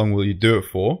podcast? How long will you do it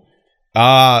for?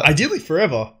 Ideally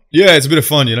forever. Yeah, it's a bit of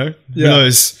fun, you know? Yeah. Who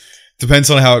knows?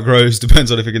 Depends on how it grows.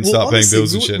 Depends on if it can start honestly, paying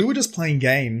bills and shit. We were just playing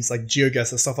games like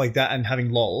GeoGuessr, stuff like that, and having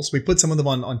lols. We put some of them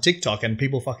on TikTok, and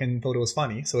people fucking thought it was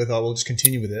funny. So we thought we'll just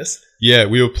continue with this. Yeah,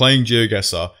 we were playing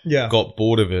GeoGuessr, Yeah. got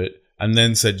bored of it, and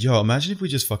then said, yo, imagine if we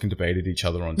just fucking debated each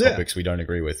other on Yeah. topics we don't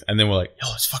agree with. And then we're like, yo,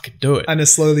 let's fucking do it. And it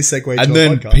slowly segued to And a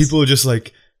then podcast. people are just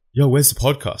like, yo, where's the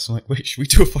podcast? I'm like, wait, should we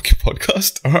do a fucking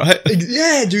podcast? All right.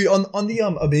 Yeah, dude, on the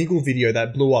Omegle video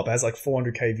that blew up, it has like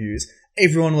 400k views.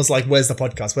 Everyone was like, where's the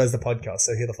podcast? Where's the podcast?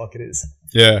 So here the fuck it is.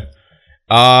 Yeah.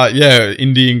 Yeah.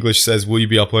 Indie English says, will you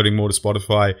be uploading more to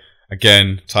Spotify?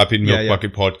 Again, type in Milk Yeah.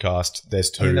 Bucket Podcast. There's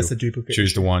I two. think that's the duplicate.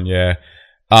 Choose the one. Yeah.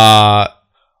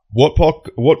 What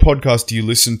podcast do you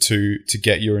listen to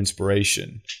get your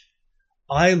inspiration?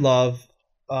 I love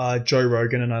Joe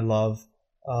Rogan, and I love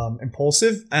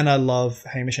Impulsive, and I love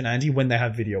Hamish and Andy when they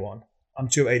have video on. I'm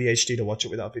too ADHD to watch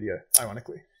it without video,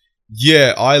 ironically.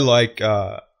 Yeah, I like,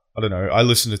 I don't know, I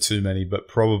listen to too many, but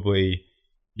probably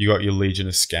you got your Legion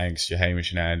of Skanks, your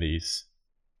Hamish and Andy's,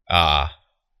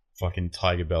 fucking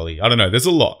Tiger Belly. I don't know, there's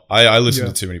a lot. I listen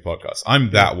to too many podcasts.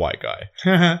 I'm that white guy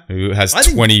who has I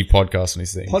think 20 podcasts on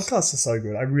his things. Podcasts are so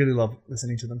good. I really love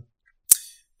listening to them.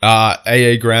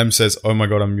 AA Graham says, oh my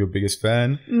god, I'm your biggest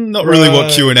fan. Not really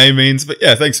what Q&A means, but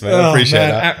yeah, thanks man, I appreciate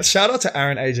that. Shout out to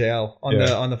Aaron AJL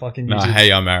on the fucking YouTube. Nah,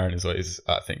 hey, I'm Aaron is what his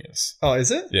thing is. Oh,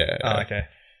 is it? Yeah. Oh, okay.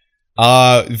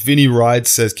 Vinny Ride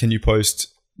says, can you post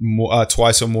more,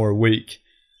 twice or more a week?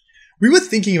 We were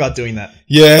thinking about doing that.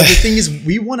 Yeah. But the thing is,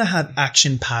 we want to have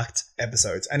action-packed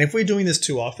episodes. And if we're doing this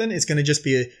too often, it's going to just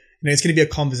be it's going to be a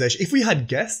conversation. If we had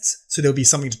guests, so there'll be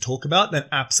something to talk about, then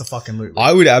abso-fucking-lutely.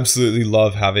 I would absolutely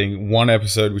love having one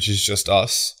episode which is just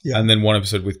us, Yeah. and then one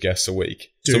episode with guests a week.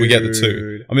 So we get the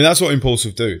two. I mean, that's what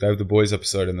Impulsive do. They have the boys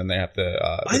episode, and then they have the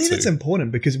I think two. that's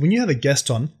important, because when you have a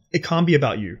guest on, it can't be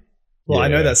about you. Well, I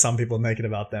know Yeah. that some people make it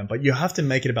about them, but you have to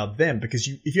make it about them, because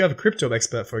if you have a crypto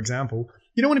expert, for example,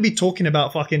 you don't want to be talking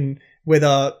about fucking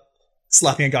whether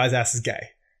slapping a guy's ass is gay.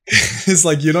 It's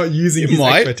like you're not using his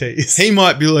expertise. He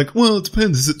might be like, well, it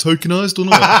depends. Is it tokenized or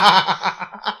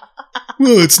not?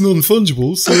 Well, it's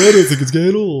non-fungible, so I don't think it's gay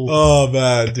at all. Oh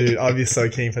man, dude, I'd be so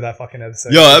keen for that fucking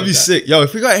episode. Yo, that'd be sick. Yo,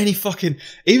 if we got any fucking,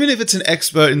 even if it's an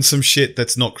expert in some shit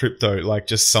that's not crypto, like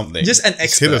just something, Just an hit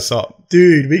expert. us up.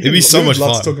 Dude, It'd be so we would much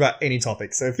love fun. to talk about any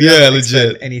topic. So if we Yeah, have an expert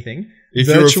legit. in anything, If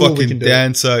virtual, you're a we fucking can do it.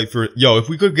 dancer, if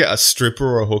we could get a stripper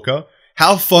or a hooker,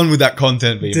 how fun would that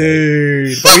content be? Mate?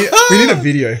 Dude, but we need a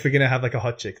video if we're gonna have like a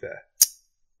hot chick there.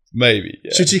 Maybe.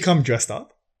 Yeah. Should she come dressed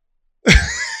up?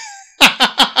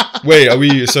 Wait, are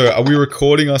we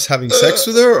recording us having sex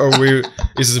with her, or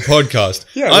is this a podcast?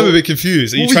 Yeah, I'm well- a bit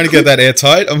confused. Are you well, we trying to get that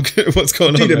airtight? What's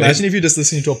going on? Dude, mate? imagine if you're just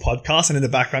listening to a podcast and in the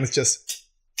background it's just.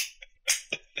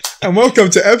 And welcome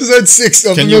to episode 6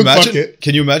 of Can the you Milk imagine? Bucket.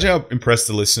 Can you imagine how impressed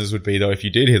the listeners would be though if you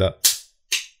did hear that?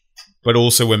 But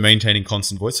also we're maintaining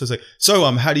constant voice. So it's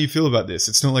like, how do you feel about this?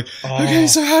 It's not like, okay,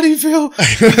 so how do you feel?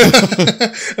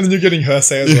 And then you're getting her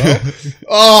say as well.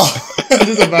 Oh, I'm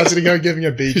just imagining her giving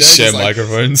a BJ. Share just like,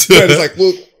 microphones. yeah, it's like,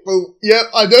 well, yeah,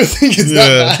 I don't think it's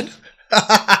that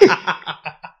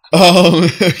bad.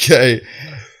 Okay.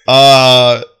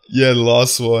 Yeah, the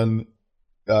last one,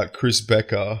 Chris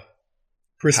Becker.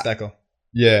 Chris Becker.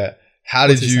 Yeah. How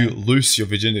What's did he you saying? lose your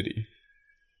virginity?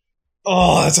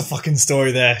 Oh, that's a fucking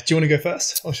story there. Do you want to go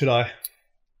first, or should I?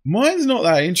 Mine's not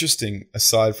that interesting,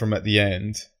 aside from at the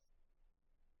end.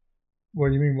 What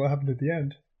do you mean? What happened at the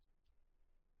end?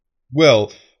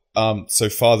 Well, so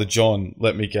Father John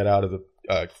let me get out of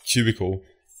the cubicle,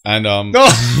 and Oh. nah,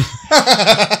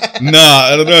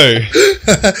 I don't know.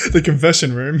 The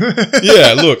confession room.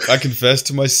 Yeah, look, I confessed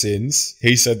to my sins.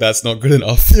 He said that's not good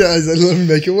enough. Yeah, he said, let me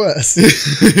make it worse. He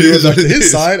He went back to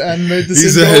his side and made the He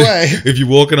sin go said, away. if you're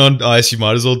walking on ice, you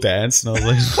might as well dance. And I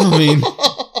was like, I mean,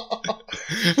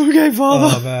 okay,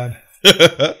 Father. Oh man,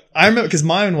 I remember because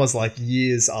mine was like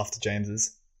years after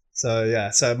James's. So yeah,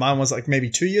 so mine was like maybe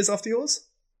 2 years after yours.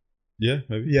 Yeah,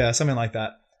 maybe. Yeah, something like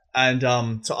that. And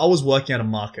so I was working at a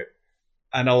market,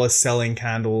 and I was selling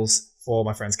candles for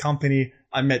my friend's company.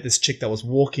 I met this chick that was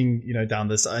walking, down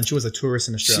this, and she was a tourist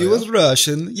in Australia. She was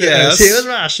Russian. Yeah, Yes. she was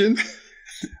Russian.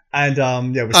 And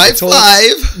yeah, we High talked.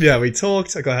 five. Yeah, we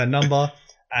talked. I got her number,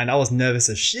 And I was nervous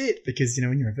as shit because,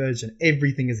 when you're a virgin,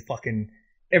 everything is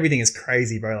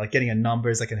crazy, bro. Like getting a number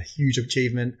is like a huge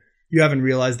achievement. You haven't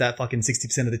realized that fucking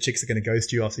 60% of the chicks are going to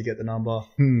ghost you after you get the number.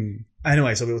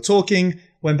 Anyway, so we were talking,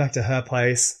 went back to her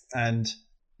place, and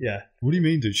yeah. What do you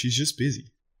mean, dude? She's just busy.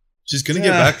 She's going to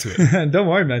get back to it. Don't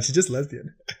worry, man. She's just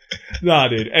lesbian. Nah,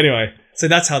 dude. Anyway, so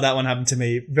that's how that one happened to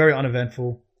me. Very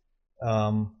uneventful.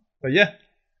 But yeah,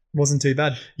 wasn't too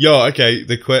bad. Yo, okay.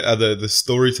 The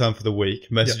story time for the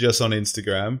week. Message us on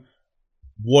Instagram.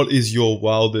 What is your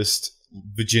wildest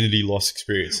virginity loss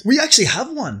experience? We actually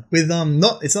have one with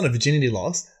it's not a virginity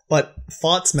loss, but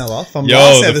Fart Smeller from Yo,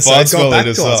 last the episode Fart got Smeller back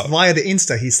hit to us us up. via the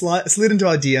Insta. He slid into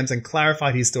our DMs and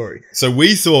clarified his story. So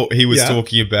we thought he was Yeah.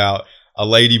 talking about a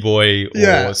ladyboy or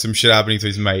Yeah. some shit happening to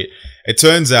his mate. It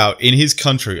turns out in his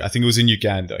country, I think it was in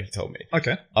Uganda, he told me.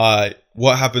 Okay.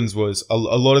 What happens was a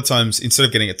lot of times instead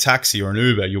of getting a taxi or an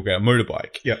Uber, you'll get a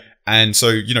motorbike. Yep. And so,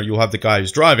 you'll have the guy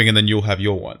who's driving and then you'll have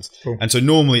your ones. Cool. And so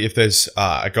normally if there's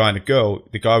a guy and a girl,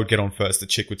 the guy would get on first, the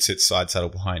chick would sit side saddle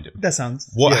behind him. That sounds.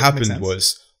 What yeah, makes happened sense.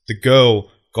 was the girl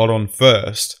got on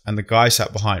first and the guy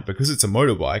sat behind. Because it's a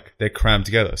motorbike, they're crammed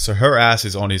together. So her ass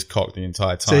is on his cock the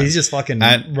entire time. So he's just fucking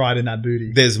And- riding that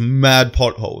booty. There's mad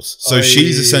potholes. So Oy.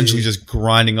 she's essentially just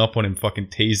grinding up on him, fucking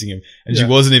teasing him. And she Yeah.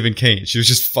 wasn't even keen. She was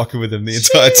just fucking with him the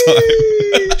entire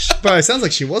time. Sheesh. Bro, it sounds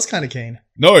like she was kind of keen.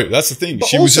 No, that's the thing. But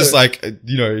She was also- just like,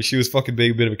 she was fucking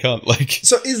being a bit of a cunt. Like,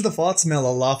 So is the Fart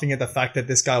Smeller laughing at the fact that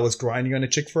this guy was grinding on a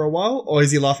chick for a while? Or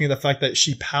is he laughing at the fact that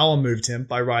she power moved him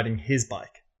by riding his bike?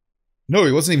 no,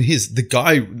 it wasn't even his. The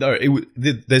guy, no,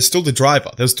 there's still the driver.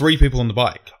 There's 3 people on the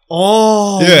bike.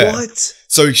 Oh, Yeah. what?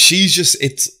 So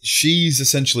she's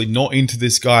essentially not into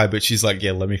this guy, but she's like,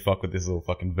 yeah, let me fuck with this little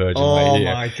fucking virgin Oh right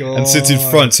here. my god. And sits in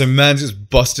front. So man just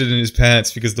busted in his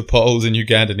pants because the potholes in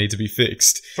Uganda need to be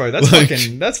fixed. Bro, that's Like-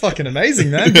 fucking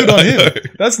amazing, man. Good on him.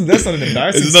 That's not an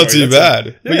embarrassing It's not story. too That's bad.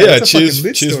 yeah, But yeah, that's a cheers fucking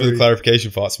lit for the story.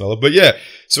 clarification, Fart Smeller. But yeah,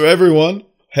 so everyone,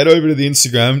 head over to the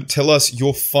Instagram. Tell us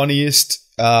your funniest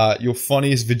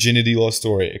virginity loss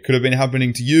story. It could have been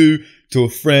happening to you, to a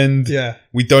friend. Yeah.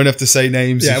 We don't have to say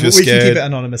names Yeah, if we you're can scared. keep it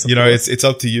anonymous. of course. It's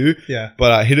up to you. yeah.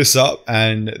 But hit us up,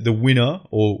 and the winner,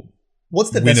 or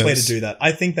What's the best way to winners. do that?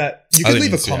 I think that you I can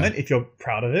think leave a Instagram. comment if you're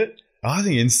proud of it. I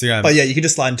think Instagram. But yeah, you can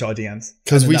just slide into our DMs.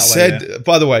 Because And we then that said, way, yeah.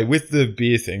 by the way, with the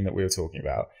beer thing that we were talking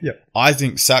about, Yep. I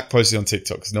think Sack posted on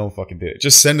TikTok because no one fucking did it.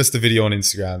 Just send us the video on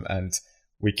Instagram and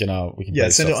we can Yeah,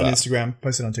 base send it off on that. Instagram,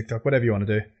 post it on TikTok, whatever you want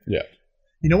to do. Yeah.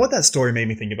 You know what that story made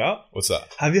me think about? What's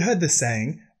that? Have you heard the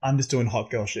saying, I'm just doing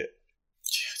hot girl shit?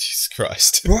 Jesus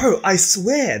Christ. Bro, I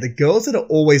swear, the girls that are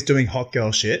always doing hot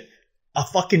girl shit are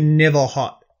fucking never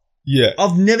hot. Yeah.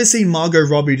 I've never seen Margot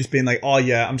Robbie just being like, oh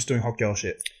yeah, I'm just doing hot girl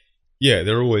shit. Yeah,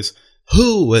 they're always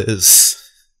whores.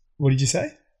 What did you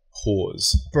say?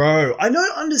 Whores. Bro, I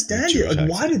don't understand With it. Jewish Like,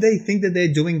 why do accent. they think that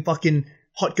they're doing fucking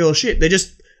hot girl shit? They're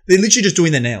literally just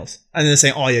doing their nails. And then they're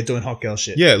saying, oh yeah, doing hot girl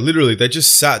shit. Yeah, literally, they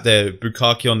just sat there,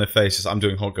 bukkake on their faces. I'm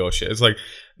doing hot girl shit. It's like,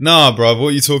 nah, bro, what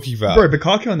are you talking about? Bro,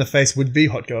 Bukkake on the face would be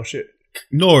hot girl shit.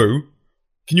 No.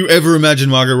 Can you ever imagine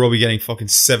Margot Robbie getting fucking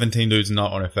 17 dudes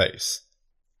nut on her face?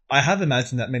 I have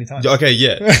imagined that many times. Okay,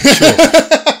 yeah,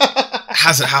 sure.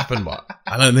 Hasn't happened, but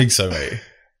I don't think so, mate.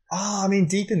 I mean,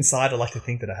 deep inside, I like to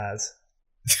think that it has.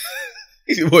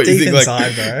 What you Deep think, inside,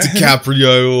 like bro.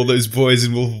 DiCaprio, all those boys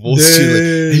in Wolf of Wall Street? Like,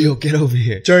 Dude. hey, yo, get over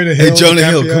here. Jonah Hill. Hey, Jonah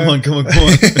Hill, DiCaprio. come on.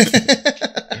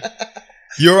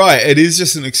 You're right. It is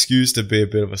just an excuse to be a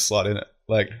bit of a slut, innit?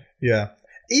 Like, Yeah.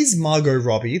 Is Margot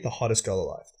Robbie the hottest girl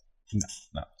alive?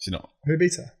 no, she's not. Who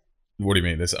beats her? What do you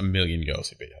mean? There's a million girls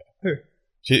who beat her.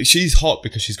 Who? She's hot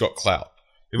because she's got clout.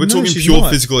 If we're No, talking she's pure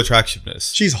not. physical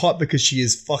attractiveness, She's hot because she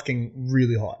is fucking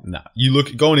really hot. nah.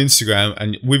 Go on Instagram,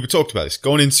 and we've talked about this.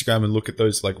 Go on Instagram and look at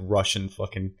those like Russian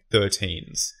fucking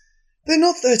 13s. They're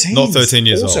not 13. Not 13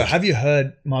 years also, old. have you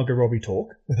heard Margot Robbie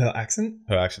talk with her accent?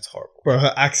 Her accent's horrible. Bro,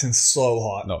 her accent's so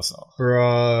hot. No, it's not.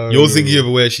 Bro. You're thinking of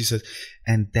where she says,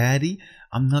 "And Daddy,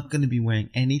 I'm not going to be wearing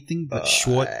anything but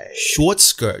short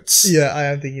skirts." Yeah, I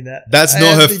am thinking that. That's I not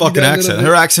am her thinking fucking that a accent.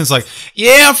 little Her accent's like,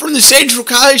 "Yeah, I'm from the Central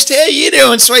Coast. How you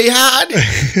doing, sweetheart?"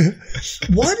 bit.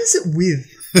 Why does it with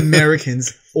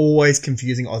Americans always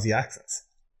confusing Aussie accents?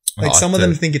 Like some of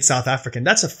them think it's South African.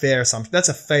 That's a fair assumption. That's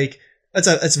a fake. That's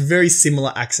a very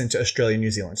similar accent to Australia and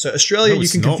New Zealand. So Australia, No, you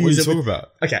it's can not. What are confuse you it with. talking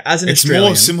about? Okay, as an It's Australian,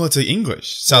 more similar to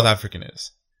English. South African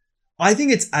is. I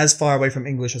think it's as far away from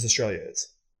English as Australia is.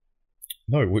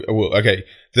 No, well, okay.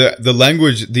 The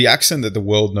language, the accent that the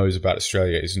world knows about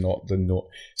Australia is not the North.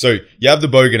 So you have the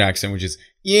Bogan accent, which is,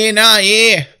 yeah, nah,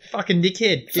 yeah. fucking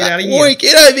dickhead. Get out of here. Boy,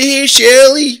 get over here,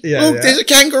 Shirley. Yeah, Look, yeah. there's a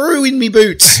kangaroo in me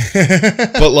boots.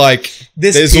 But like,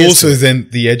 This there's is also good. then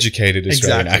the educated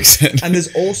Australian accent. And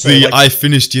there's also the like, I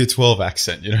finished year 12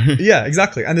 accent, you know? yeah,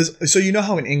 exactly. And there's so you know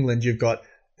how in England you've got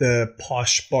the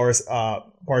posh Boris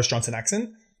Johnson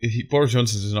accent. Boris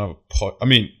Johnson doesn't have a posh... I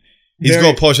mean, he's Very-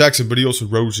 got a posh accent, but he also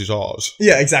rolls his R's.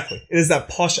 Yeah, exactly. There's that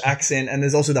posh accent, and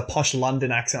there's also the posh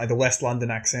London accent, like the West London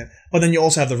accent. But then you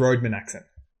also have the roadman accent.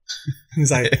 It's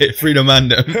like, Freedom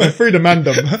Mando. freedom, man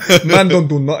don't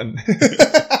do nothing.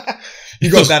 You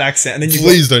got that accent, and then you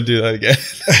Please don't do that again.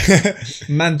 got,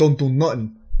 man don't do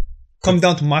nothing. Come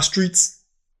down to my streets.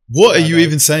 What are I you know.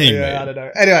 even saying, Yeah, mate? I don't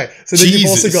know. Anyway, so then you've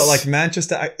also Jesus. got like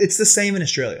Manchester. It's the same in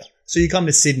Australia. So you come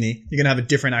to Sydney, you're going to have a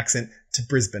different accent to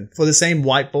Brisbane. For the same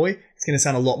white boy, it's going to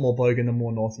sound a lot more bogan the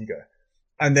more north you go.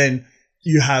 And then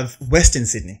you have Western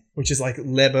Sydney, which is like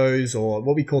Lebos or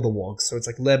what we call the Wogs. So it's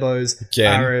like Lebos,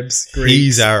 Again, Arabs, Greeks.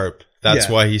 He's Arab. That's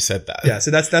Yeah. why he said that. Yeah, so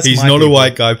that's He's my not a people.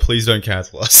 white guy. Please don't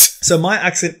cancel us. So my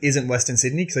accent isn't Western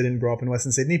Sydney because I didn't grow up in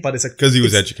Western Sydney, but it's a Because he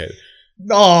was it's- educated.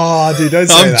 Oh, dude, don't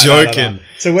say I'm that. No, no, no. joking.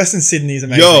 So Western Sydney is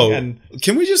amazing. Yo, and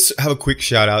can we just have a quick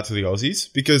shout out to the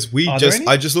Aussies? Because Are there any?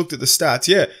 I just looked at the stats.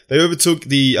 Yeah, they overtook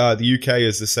the UK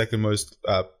as the second most,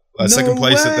 second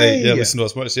place that they way. listen to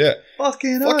us most. Yeah.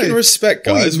 fucking Fucking respect,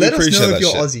 Oi, guys. We let us appreciate know that if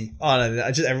you're shit. Aussie. Oh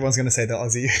no, just everyone's gonna say they're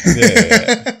Aussie.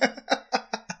 Yeah.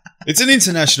 It's an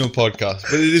international podcast,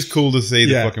 but it is cool to see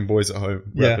the Yeah. fucking boys at home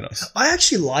Yeah. repping us. I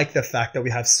actually like the fact that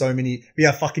we have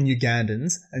fucking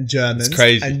Ugandans and Germans, It's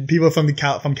crazy. and people from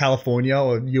from California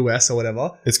or US or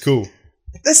whatever. It's cool.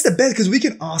 That's the best because we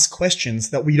can ask questions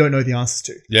that we don't know the answers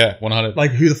to. Yeah, 100. Like,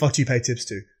 who the fuck do you pay tips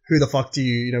to? Who the fuck do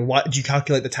you know? Why do you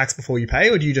calculate the tax before you pay,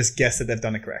 or do you just guess that they've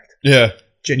done it correct? Yeah.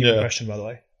 Genuine Yeah. question, by the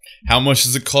way. How much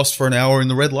does it cost for an hour in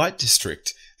the red light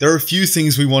district? There are a few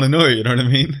things we want to know, you know what I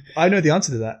mean? I know the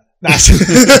answer to that.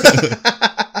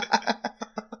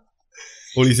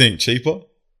 What do you think? Cheaper? Than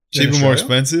Cheaper, more Australia?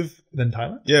 expensive? Then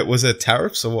Thailand. Yeah, was there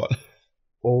tariffs or what?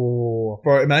 Oh,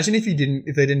 bro! Imagine if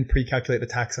they didn't pre-calculate the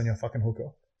tax on your fucking hooker.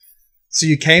 So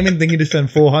you came in thinking to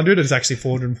spend 400, it's actually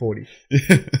 440.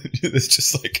 There's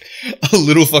just like a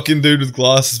little fucking dude with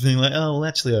glasses being like, oh, well,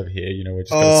 actually over here, you know, we're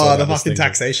just gonna Oh, sort the out this fucking thing.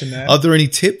 taxation there. Are there any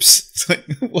tips? It's like,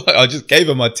 what? I just gave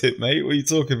her my tip, mate. What are you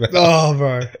talking about? Oh,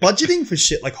 bro! Budgeting for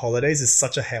shit like holidays is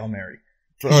such a Hail Mary.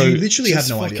 Bro, you literally have just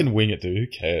no fucking idea. wing it, dude. Who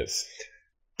cares?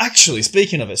 Actually,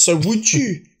 speaking of it, so would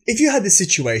you, if you had this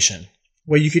situation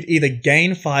where you could either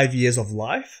gain 5 years of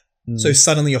life, so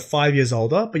suddenly you're 5 years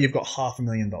older, but you've got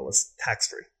 $500,000 tax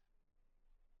free,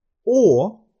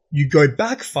 or you go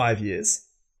back 5 years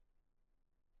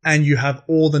and you have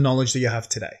all the knowledge that you have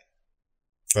today,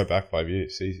 Go back 5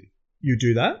 years, easy. you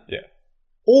do that, Yeah.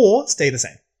 or stay the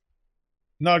same.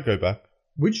 No, I'd go back.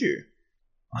 Would you?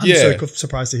 I'm Yeah. so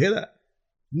surprised to hear that.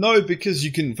 No, because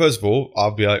you can, first of all,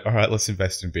 I'll be like, all right, let's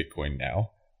invest in Bitcoin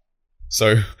now.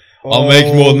 So I'll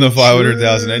make more than the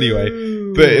 500,000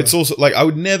 anyway. But it's also like, I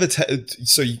would never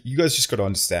so you guys just got to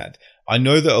understand. I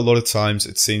know that a lot of times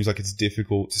it seems like it's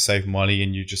difficult to save money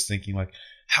and you're just thinking like,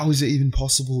 how is it even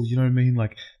possible? You know what I mean?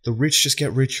 Like the rich just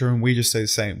get richer and we just stay the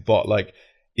same. But like,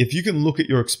 if you can look at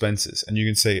your expenses and you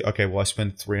can say, okay, well, I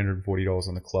spend $340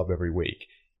 on the club every week.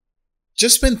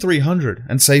 Just spend $300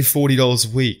 and save $40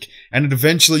 a week. And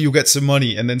eventually you'll get some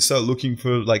money and then start looking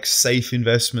for like safe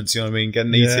investments. You know what I mean? Get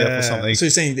an ETF or something. So you're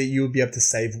saying that you would be able to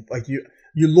save, like you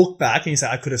look back and you say,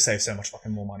 I could have saved so much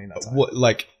fucking more money in that time. What,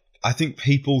 like, I think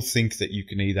people think that you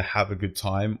can either have a good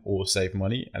time or save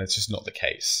money, and it's just not the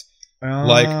case.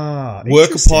 Like, work a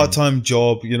interesting. part-time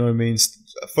job, you know what I mean?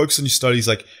 Focus on your studies.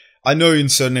 Like, I know in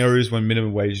certain areas when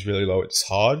minimum wage is really low, it's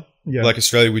hard. Yeah, Like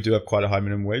Australia, we do have quite a high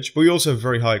minimum wage, but we also have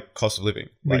very high cost of living.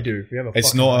 we Like, do. We have a It's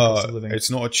fucking high cost not of living. it's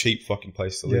not a cheap fucking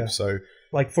place to live. Yeah. So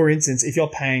Like, for instance, if you're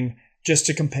paying, just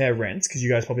to compare rent, because you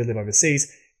guys probably live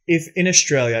overseas, if in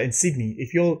Australia, in Sydney,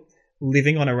 if you're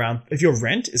living on if your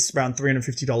rent is around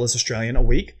 $350 Australian a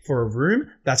week for a room,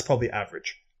 that's probably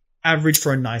average. Average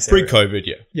for a nice area. pre-COVID,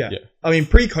 yeah. Yeah. Yeah. I mean,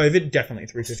 pre-COVID, definitely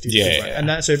 350. Yeah, Right?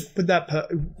 yeah. And so put that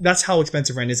that's how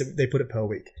expensive rent is. They put it per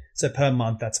week. So per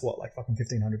month, that's what, like fucking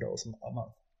 $1,500 a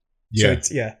month. So Yeah.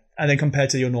 it's, yeah. And then compared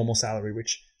to your normal salary,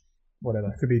 which,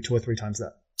 whatever, could be 2 or 3 times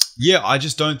that. Yeah, I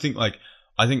just don't think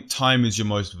I think time is your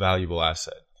most valuable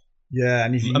asset. Yeah.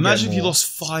 And if you can Imagine get if you more- lost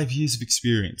 5 years of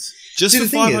experience just See, for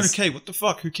the thing is- $500K. What the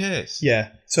fuck? Who cares? Yeah.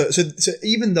 So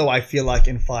even though I feel like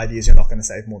in 5 years you're not going to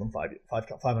save more than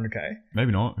 500K,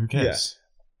 Maybe not. Who cares?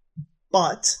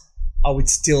 but I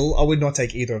would not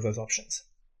take either of those options,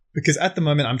 because at the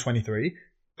moment I'm 23,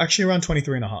 actually around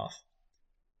 23 and a half.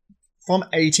 From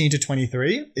 18 to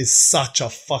 23 is such a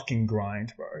fucking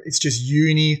grind, bro. It's just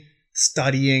uni,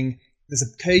 studying, There's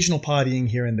occasional partying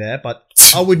here and there, but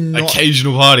I would not.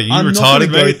 Occasional party. You I'm not retarded, gonna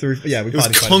go mate? through. Yeah, we It was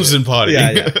party quite a constant bit. party.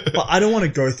 Yeah. But I don't want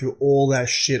to go through all that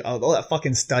shit, all that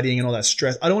fucking studying and all that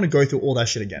stress. I don't want to go through all that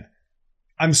shit again.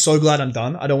 I'm so glad I'm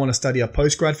done. I don't want to study a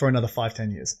postgrad for another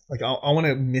 5-10 years. Like I want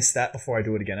to miss that before I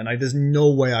do it again. And there's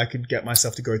no way I could get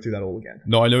myself to go through that all again.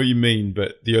 No, I know what you mean,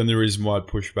 but the only reason why I'd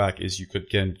push back is you could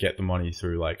again get the money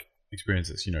through like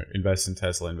experiences, you know, invest in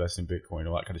Tesla, invest in Bitcoin,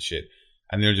 all that kind of shit.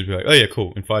 And they'll just be like, oh yeah,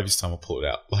 cool. In 5 years' time, I'll pull it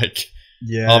out. Like,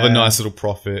 Yeah. I'll have a nice little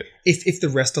profit. If the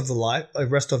rest of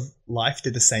life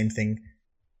did the same thing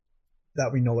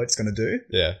that we know it's going to do,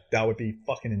 Yeah. that would be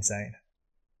fucking insane.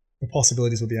 The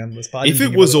possibilities would be endless. But I If didn't it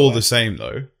think was about all that the same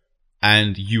though,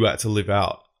 and you had to live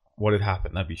out what had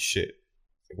happened, that'd be shit.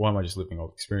 Like, why am I just living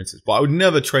off experiences? But I would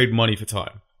never trade money for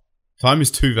time. Time is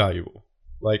too valuable.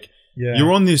 Like, Yeah.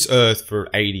 you're on this earth for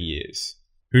 80 years.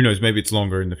 Who knows? Maybe it's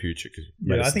longer in the future.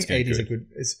 Yeah, I think 80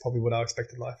 is probably what our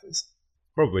expected life is.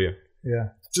 Probably, yeah. Yeah.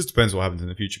 It just depends what happens in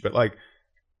the future. But like,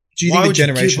 Do you Why think the would you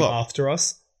give generation up? after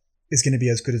us is going to be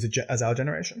as good as our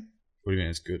generation? what do you mean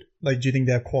it's good? It's Like, do you think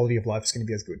their quality of life is going to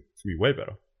be as good? going to be way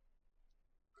better.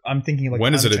 I'm thinking like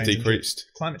When is it climate change and decreased?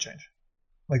 shit. Climate change.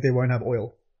 Like they won't have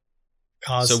oil.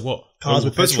 Cars. So what? Cars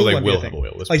with first of all, petrol they won't be a will have thing.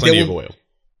 oil. There's Like, plenty they of will- oil.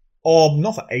 Oh,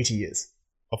 not for 80 years.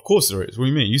 Of course there is. What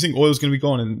do you mean? You think oil's going to be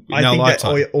gone in I our think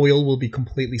lifetime? that oil will be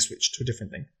completely switched to a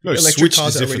different thing. No, Electric switch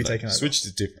cars is are already different. taken Though. over. Switch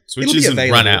is different. It'll Switch be isn't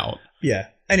run available. out. Yeah.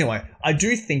 Anyway, I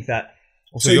do think that.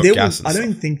 Also, So you there got gas will, and I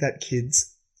don't stuff. think that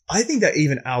kids. I think that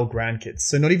even our grandkids,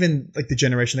 so not even like the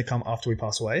generation that come after we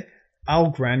pass away, our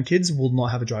grandkids will not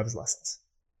have a driver's license.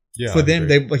 Yeah, For I them,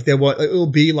 agree. it will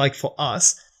be like for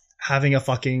us having a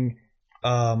fucking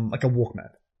like a Walkman.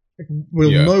 Like,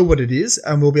 we'll Yeah. know what it is,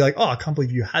 and we'll be like, oh, I can't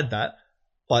believe you had that.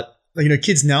 But like,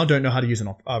 kids now don't know how to use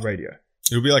a radio.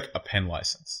 It'll be like a pen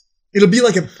license. It'll be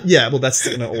like well, that's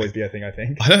going to always be a thing, I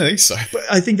think. I don't think so. But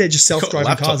I think that just self-driving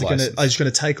laptop cars are license. just going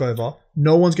to take over.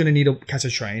 No one's going to need to catch a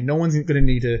train. No one's going to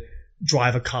need to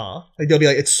drive a car. Like they'll be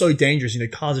like, it's so dangerous.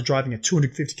 Cars are driving at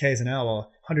 250 k's an hour,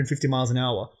 150 miles an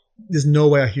hour. There's no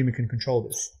way a human can control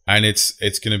this. And it's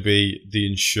going to be the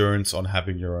insurance on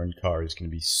having your own car is going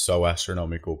to be so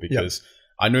astronomical because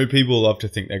I know people love to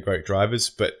think they're great drivers,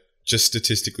 but just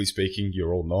statistically speaking,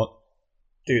 you're all not.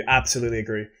 Dude, absolutely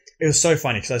agree. It was so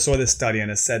funny because I saw this study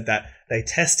and it said that they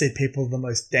tested people the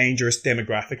most dangerous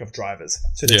demographic of drivers.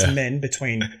 So that's Yeah. men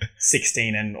between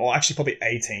 16 or actually probably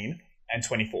 18 and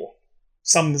 24.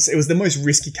 It was the most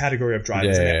risky category of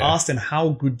drivers. And they Yeah. asked them, how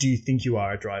good do you think you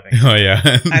are at driving? Oh,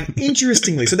 yeah. And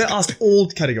interestingly, so they asked all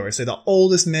categories. So the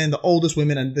oldest men, the oldest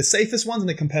women, and the safest ones, and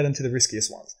they compared them to the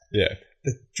riskiest ones. yeah.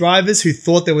 The drivers who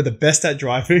thought they were the best at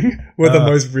driving were the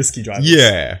most risky drivers.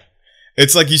 Yeah.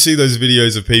 It's like you see those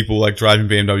videos of people like driving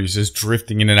BMWs just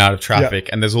drifting in and out of traffic,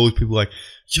 and there's all these people like,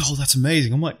 yo, that's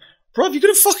amazing. I'm like, bro, you're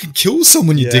going to fucking kill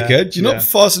someone, you Yeah, dickhead. You're yeah. not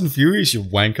Fast and Furious, you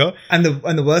wanker. And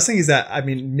the worst thing is that, I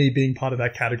mean, me being part of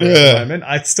that category Yeah. at the moment,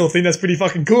 I still think that's pretty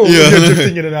fucking cool. Yeah. You're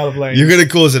drifting in and out of lanes. You're going to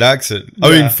cause an accident. I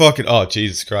Yeah. mean, fucking, oh,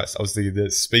 Jesus Christ. I was thinking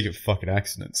this. Speaking of fucking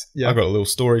accidents, Yeah. I've got a little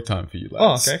story time for you,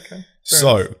 Oh, lads. okay. Fair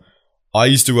So, enough. I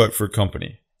used to work for a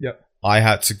company. Yep. I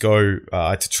had to go, I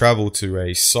had to travel to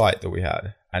a site that we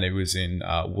had, and it was in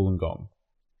Wollongong.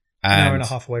 An hour and a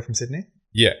half away from Sydney.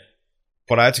 Yeah.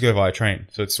 But I had to go via train,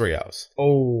 so it's 3 hours.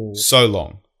 Oh. So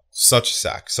long. Such a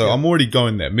sack. So Yeah. I'm already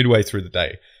going there midway through the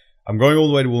day. I'm going all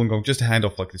the way to Wollongong just to hand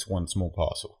off like this one small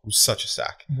parcel. It was such a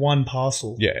sack. One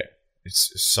parcel. Yeah.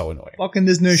 It's so annoying. Fucking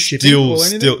there's no shipping or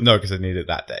anything? No, because I need it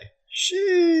that day.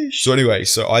 Sheesh. So anyway,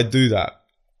 so I do that.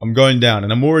 I'm going down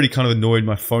and I'm already kind of annoyed.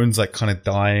 My phone's like kind of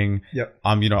dying. Yep.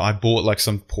 I bought like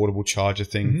some portable charger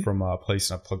thing Mhm. from a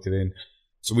place and I plugged it in.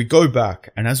 So we go back,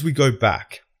 and as we go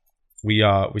back, we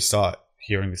start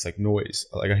hearing this like noise.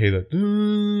 Like I hear the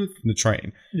from the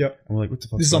train. Yep. And we're like, what the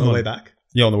fuck? This is on the way back.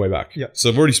 Yeah, on the way back. Yep. So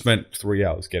I've already spent 3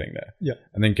 hours getting there. Yep.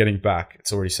 And then getting back,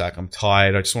 it's already sack. I'm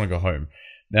tired. I just want to go home.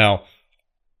 Now,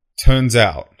 turns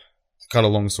out, to cut a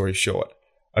long story short,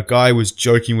 a guy was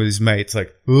joking with his mates,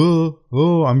 like, oh,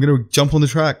 I'm going to jump on the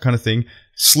track kind of thing.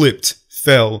 Slipped,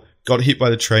 fell, got hit by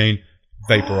the train,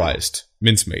 vaporized.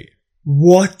 Mincemeat.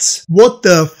 What? What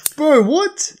the? Bro,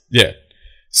 what? Yeah.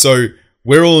 So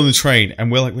we're all on the train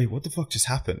and we're like, wait, what the fuck just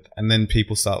happened? And then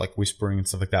people start like whispering and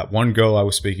stuff like that. One girl I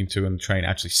was speaking to on the train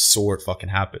actually saw it fucking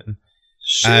happen.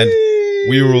 And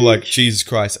we were all like, Jesus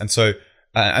Christ. And so,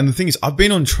 and the thing is, I've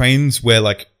been on trains where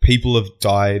like people have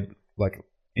died, like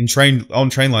on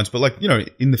train lines, but like,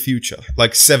 in the future,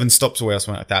 like 7 stops away or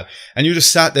something like that. And you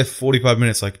just sat there for 45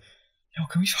 minutes like, yo,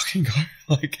 can we fucking go?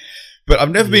 Like, but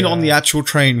I've never been on the actual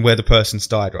train where the person's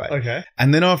died, right? Okay.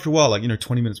 And then after a while, like,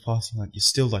 20 minutes pass, you're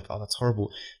still like, oh, that's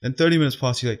horrible. Then 30 minutes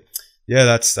pass, you're like, Yeah,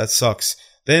 that sucks.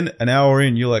 Then an hour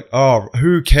in, you're like, oh,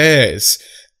 who cares?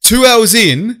 2 hours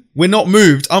in, we're not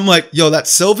moved. I'm like, yo, that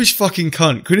selfish fucking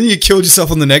cunt. Couldn't you killed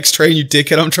yourself on the next train, you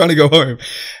dickhead? I'm trying to go home.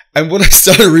 And what I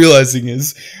started realizing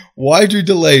is, why do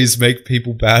delays make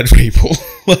people bad people?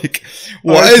 Like,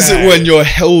 why is it when you're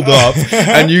held up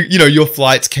and you know, your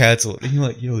flight's cancelled and you're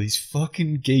like, yo, these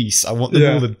fucking geese, I want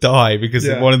them all to die because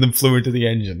one of them flew into the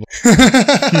engine.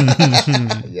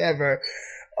 Yeah, bro.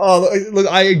 Oh,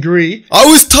 look, I agree. I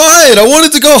was tired. I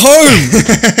wanted to go home.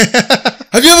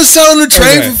 Have you ever sat on a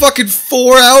train for fucking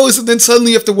 4 hours and then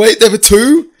suddenly you have to wait there for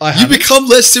 2? You become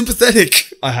less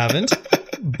sympathetic. I haven't.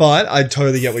 But I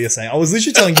totally get what you're saying. I was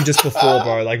literally telling you just before,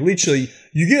 bro. Like, literally,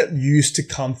 you get used to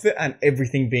comfort and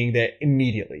everything being there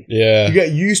immediately. Yeah. You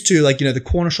get used to, like, you know, the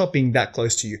corner shop being that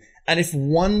close to you. And if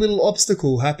one little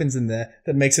obstacle happens in there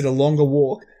that makes it a longer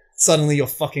walk, suddenly you're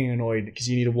fucking annoyed because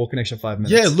you need to walk an extra 5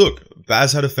 minutes. Yeah, look,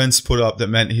 Baz had a fence put up that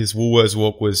meant his Woolworths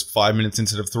walk was 5 minutes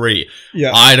instead of 3.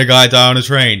 Yeah. I had a guy die on a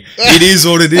train. It is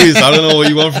what it is. I don't know what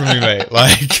you want from me, mate.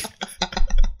 Like, is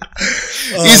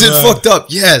it fucked up?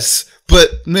 Yes. But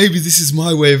maybe this is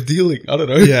my way of dealing. I don't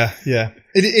know. Yeah.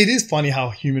 It is funny how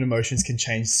human emotions can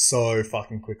change so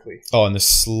fucking quickly. Oh, and the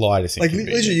slightest like,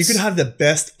 inconvenience. literally, you could have the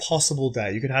best possible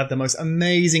day. You could have the most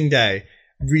amazing day.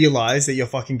 Realize that your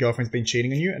fucking girlfriend's been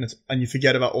cheating on you, and you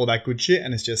forget about all that good shit,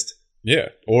 and it's just... Yeah.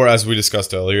 Or as we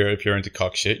discussed earlier, if you're into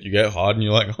cock shit, you get hard and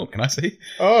you're like, oh, can I see?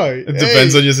 Oh, it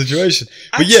depends on your situation.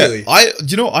 But actually,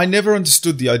 yeah, I never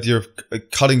understood the idea of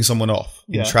cutting someone off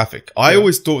in traffic. I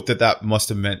always thought that must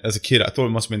have meant, as a kid, I thought it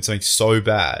must have meant something so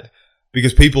bad.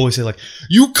 Because people always say like,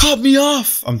 you cut me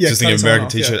off. I'm just thinking American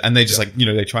teacher. And they just like, you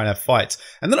know, they try and have fights.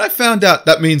 And then I found out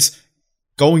that means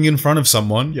going in front of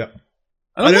someone. Yeah.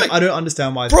 I don't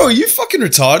understand why. Bro, are you fucking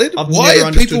retarded? Why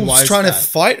are people trying to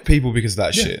fight people because of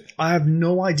that shit? I have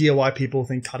no idea why people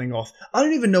think cutting off. I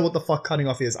don't even know what the fuck cutting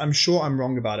off is. I'm sure I'm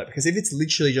wrong about it because if it's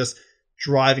literally just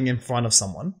driving in front of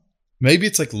someone, maybe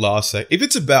it's like last second. If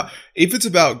it's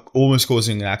about almost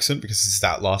causing an accident because it's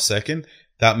that last second,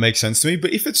 that makes sense to me.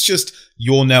 But if it's just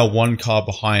you're now one car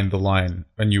behind the line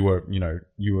and you were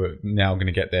now going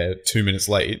to get there 2 minutes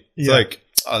late, it's like.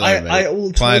 I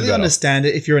will totally understand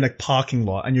it if you're in a parking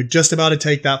lot and you're just about to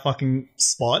take that fucking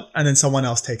spot and then someone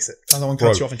else takes it. Someone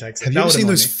cuts you off and takes it. Have you ever seen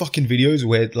those fucking videos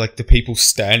where like the people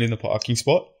stand in the parking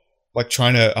spot, like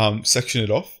trying to section it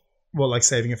off? Well, like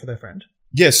saving it for their friend?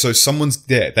 Yeah, so someone's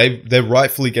there. They're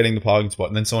rightfully getting the parking spot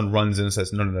and then someone runs in and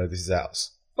says, no, this is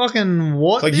ours. Fucking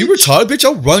what? Like, you retarded, bitch?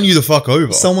 I'll run you the fuck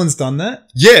over. Someone's done that?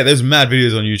 Yeah, there's mad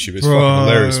videos on YouTube. It's fucking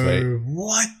hilarious, mate.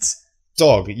 What?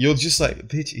 Dog, you're just like,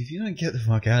 bitch, if you don't get the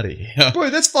fuck out of here. Bro,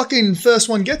 that's fucking first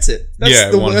one gets it.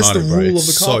 That's the rule of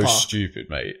the car park. So stupid,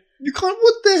 mate. You can't,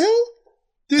 what the hell?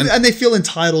 Dude, and they feel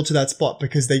entitled to that spot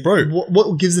because they,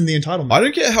 what gives them the entitlement? I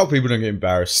don't get how people don't get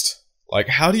embarrassed. Like,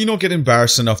 how do you not get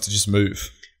embarrassed enough to just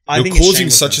move? You're causing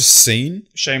such a scene.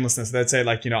 Shamelessness. They'd say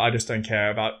like, I just don't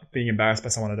care about being embarrassed by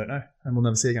someone I don't know and we'll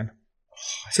never see again.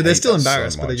 So they're still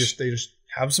embarrassed, but they just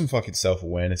have some fucking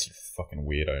self-awareness, you fucking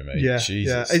weirdo, mate. Yeah,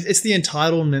 Jesus. Yeah. It's the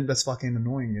entitlement that's fucking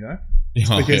annoying, you know?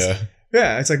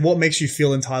 It's like, what makes you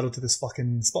feel entitled to this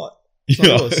fucking spot? It's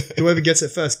not yours. Whoever gets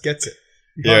it first gets it.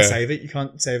 You can't save it. You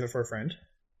can't save it for a friend.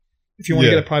 If you want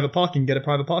to get a private parking, get a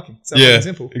private parking. Sounds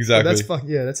simple. Exactly.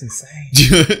 That's insane. Do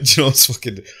you know what's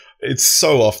fucking... It's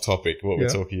so off topic what we're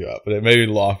talking about, but it made me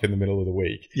laugh in the middle of the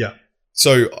week. Yeah.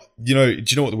 So, do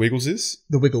you know what the Wiggles is?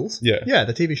 The Wiggles? Yeah. Yeah,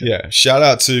 the TV show. Yeah. Shout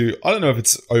out to, I don't know if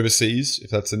it's overseas, if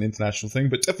that's an international thing,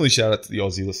 but definitely shout out to the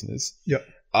Aussie listeners. Yeah.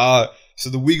 So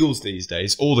the Wiggles these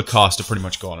days, all the cast are pretty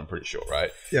much gone, I'm pretty sure,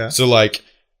 right? Yeah. So like,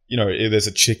 there's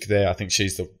a chick there, I think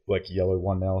she's the like yellow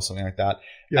one now or something like that.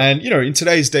 Yeah. And, in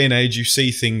today's day and age, you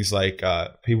see things like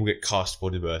people get cast for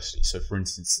diversity. So for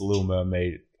instance, The Little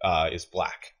Mermaid is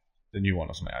black, the new one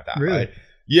or something like that. Really? Right?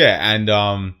 Yeah.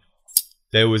 And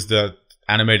there was the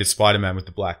animated Spider-Man with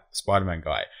the black Spider-Man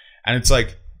guy. And it's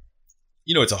like,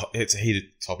 it's a heated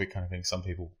topic kind of thing. Some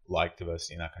people like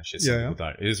diversity and that kind of shit. Some people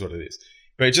don't. It is what it is.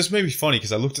 But it just made me funny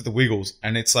because I looked at the Wiggles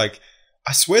and it's like,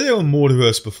 I swear they were more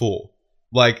diverse before.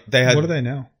 Like they had... What are they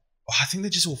now? I think they're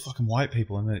just all fucking white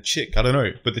people and then a chick. I don't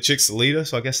know. But the chick's the leader,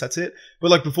 so I guess that's it.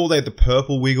 But like before they had the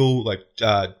purple Wiggle, like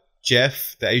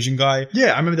Jeff, the Asian guy.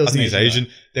 Yeah, I remember there was he's Asian.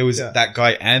 There was that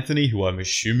guy Anthony, who I'm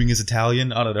assuming is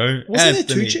Italian. I don't know. Wasn't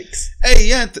there 2 chicks? Hey,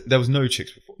 yeah, there was no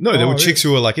chicks before. No, there were chicks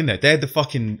who were like in there. They had the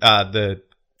fucking the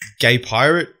gay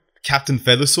pirate Captain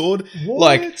Feathersword. What?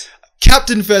 Like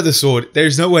Captain Feathersword,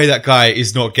 there's no way that guy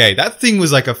is not gay. That thing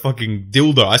was like a fucking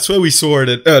dildo. I swear we saw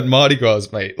it at Mardi Gras,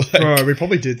 mate. Like, Bro, we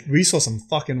probably did. We saw some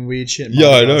fucking weird shit. in yeah,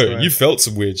 I Mardi Gras, know. bro. You felt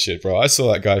some weird shit, bro. I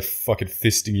saw that guy fucking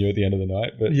fisting you at the end of the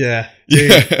night. But Yeah.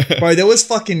 yeah. Dude. Bro, there was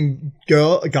fucking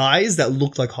guys that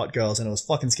looked like hot girls, and it was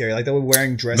fucking scary. Like, they were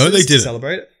wearing dresses No, they to didn't.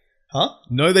 celebrate it. Huh?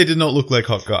 No, they did not look like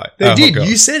hot guy. They hot did. girl.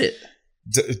 You said it.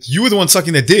 You were the one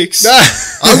sucking their dicks. I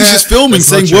I was just filming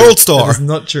saying World Star. That's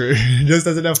not true. Just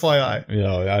as an FYI.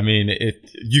 Yeah, I mean,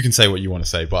 you can say what you want to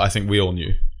say, but I think we all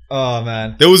knew. Oh,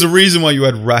 man. There was a reason why you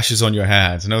had rashes on your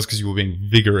hands, and that was because you were being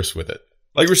vigorous with it.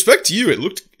 Like, respect to you, it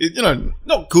looked,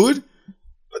 not good,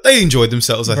 but they enjoyed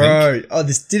themselves, I think. Bro,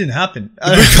 this didn't happen.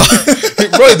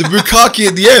 Bro, the bukkake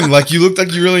at the end, like, you looked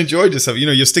like you really enjoyed yourself.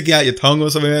 You're sticking out your tongue or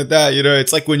something like that.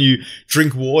 It's like when you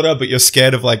drink water, but you're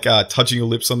scared of, like, touching your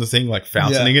lips on the thing, like,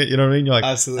 fountaining it, you know what I mean? You're like,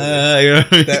 Absolutely. you know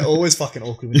what I mean? They're always fucking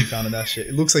awkward when you found that shit.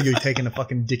 It looks like you're taking a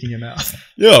fucking dick in your mouth.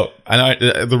 Yo, and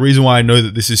the reason why I know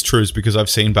that this is true is because I've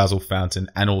seen Basil Fountain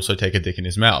and also take a dick in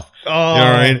his mouth. Oh, You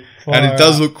know what I mean? And it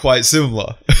does look quite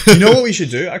similar. You know what we should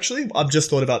do? Actually, I've just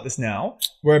thought about this now.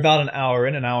 We're about an hour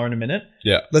and a minute.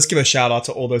 Yeah. Let's give a shout out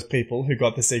to all those people who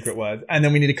got the secret word, and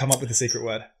then we need to come up with the secret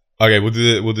word. Okay, we'll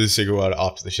do the secret word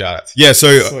after the shout-outs. Yeah,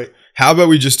 so Sweet. how about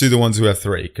we just do the ones who have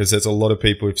 3? Because there's a lot of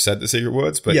people who've said the secret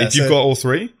words, but Yeah, if you've so- got all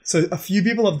 3, So a few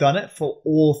people have done it for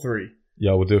all 3.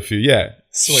 yeah, we'll do a few. Yeah.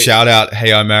 Sweet. Shout out,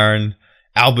 Hey, I'm Aaron,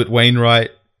 Albert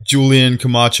Wainwright, Julian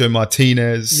Camacho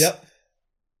Martinez. Yep.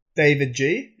 David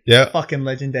G. Yeah. Fucking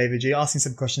legend David G. Asking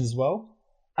some questions as well.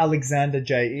 Alexander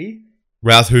J.E.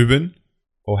 Ralph Hubin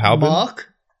or Halbin. Mark.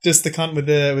 Just the cunt with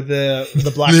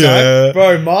the black Yeah. guy.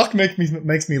 Bro, Mark makes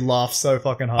me laugh so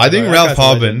fucking hard. I think bro. That Ralph guy's a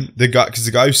legend. Harbin,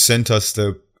 the guy who sent us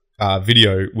the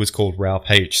video was called Ralph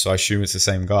H, so I assume it's the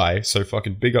same guy. So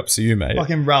fucking big ups to you, mate.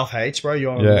 Fucking Ralph H, bro.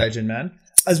 You're Yeah. a legend, man.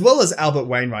 As well as Albert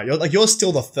Wainwright. You're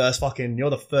still the first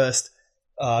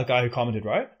guy who commented,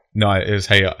 right? No, it was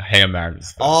Hey, I'm Aaron.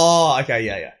 Oh, okay,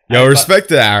 yeah. Yo, respect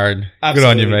to Aaron. Good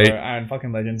on you, mate. Bro, Aaron,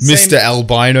 fucking legend. Mr.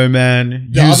 Albino Man.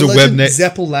 The User other legend, webnet.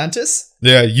 Zeppelantis.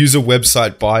 Yeah, user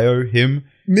website bio. Him.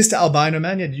 Mr. Albino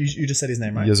Man. Yeah, you just said his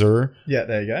name, right? Yes, sir. Yeah,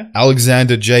 there you go.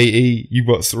 Alexander J.E. You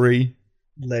got 3.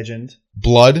 Legend.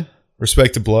 Blood.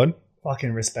 Respect to Blood.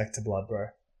 Fucking respect to blood, bro.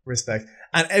 Respect.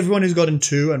 And everyone who's gotten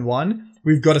 2 and 1,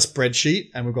 we've got a spreadsheet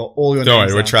and we've got all your Don't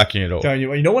names worry, we're down. tracking it all. Don't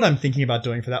you know what I'm thinking about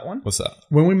doing for that one? What's that?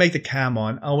 When we make the cam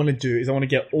on, I want to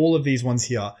get all of these ones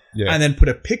here Yeah. and then put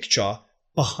a picture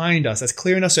behind us that's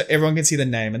clear enough so everyone can see the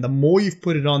name. And the more you've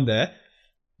put it on there,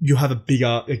 you have a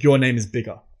bigger, like your name is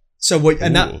bigger. So what,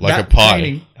 and Ooh, that, like that a pie.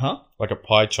 painting, huh? Like a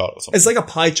pie chart or something. It's like a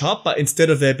pie chart, but instead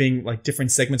of there being like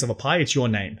different segments of a pie, it's your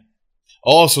name.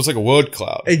 Oh, so it's like a word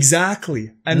cloud.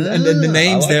 Exactly. And then the Ah,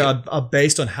 names I like there are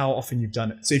based on how often you've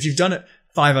done it. So if you've done it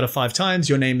 5 out of 5 times,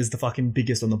 your name is the fucking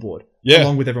biggest on the board. Yeah.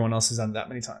 Along with everyone else who's done it that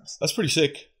many times. That's pretty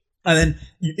sick. And then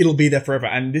it'll be there forever.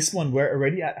 And this one, we're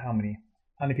already at how many?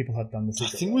 How many people have done the I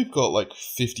secret? think we've got like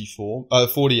 54,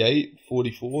 48,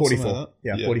 44. 44. Something like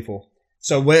that. Yeah, 44.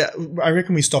 So I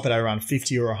reckon we stop at around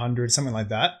 50 or 100, something like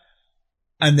that.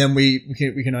 And then we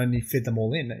can only fit them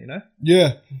all in, you know?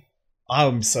 Yeah.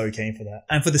 I'm so keen for that.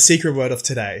 And for the secret word of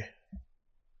today,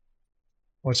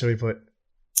 what shall we put?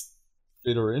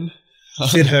 Fit her in.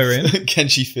 Fit her in. Can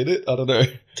she fit it? I don't know.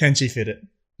 Can she fit it?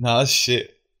 Nah, that's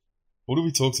shit. What have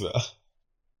we talked about?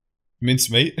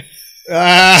 Mincemeat?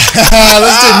 Let's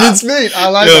do mincemeat. I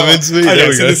like Yeah, that. mincemeat. Okay, There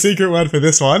we so go. the secret word for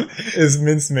this one is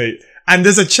mincemeat. And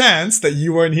there's a chance that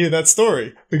you won't hear that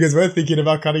story because we're thinking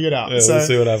about cutting it out. Yeah, so we'll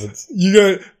see what happens. you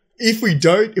go, if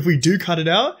we do cut it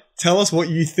out, tell us what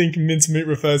you think mincemeat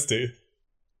refers to.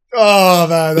 Oh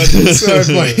man, that'd be so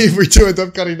funny if we do end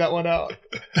up cutting that one out.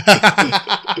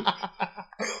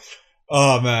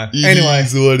 Oh man. Anyway, It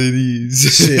is what it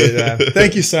is. shit, man.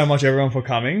 Thank you so much everyone for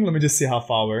coming. Let me just see how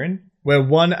far we're in. We're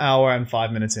 1 hour and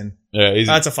 5 minutes in. Yeah, easy.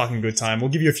 That's a fucking good time. We'll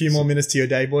give you a few more minutes to your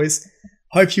day, boys.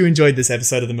 Hope you enjoyed this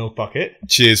episode of the Milk Bucket.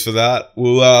 Cheers for that.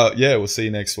 We'll see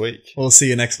you next week. We'll see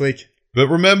you next week. But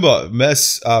remember,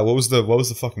 what was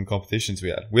the fucking competitions we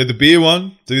had? We had the beer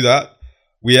one. Do that.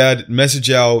 We had message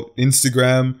our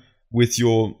Instagram with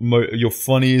your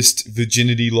funniest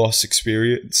virginity loss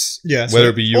experience. Yeah. Whether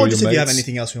it be you or your just if you have mates.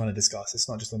 anything else we want to discuss. It's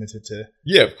not just limited to...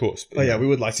 Yeah, of course. But yeah, we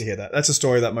would like to hear that. That's a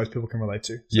story that most people can relate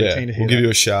to. So Yeah, keen to hear we'll give that. you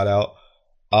a shout out.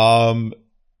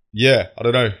 Yeah, I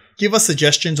don't know. Give us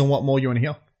suggestions on what more you want to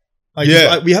hear. Like,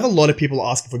 Yeah. we have a lot of people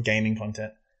asking for gaming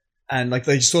content. And like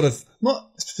they just sort of,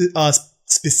 not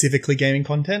specifically gaming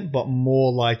content, but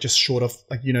more like just short of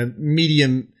like,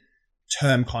 medium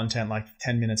term content, like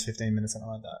 10 minutes, 15 minutes, something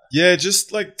like that. Yeah,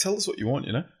 just like tell us what you want,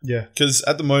 you know? Yeah. Because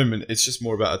at the moment, it's just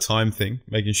more about a time thing,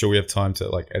 making sure we have time to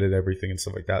like edit everything and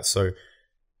stuff like that. So,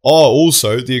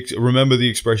 also, remember the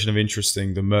expression of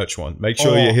interesting, the merch one. Make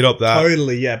sure you hit up that.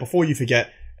 Totally, yeah. Before you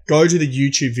forget, go to the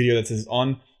YouTube video that says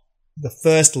on the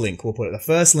first link. We'll put it. The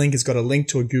first link has got a link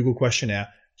to a Google questionnaire.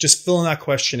 Just fill in that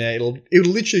questionnaire. It'll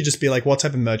literally just be like, what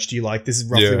type of merch do you like? This is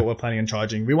roughly what we're planning on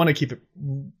charging. We want to keep it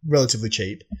relatively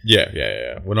cheap.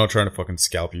 Yeah. We're not trying to fucking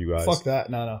scalp you guys. Fuck that.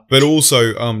 No. But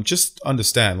also, just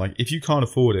understand, like, if you can't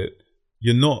afford it,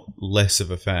 you're not less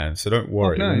of a fan. So don't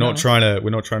worry. We're not trying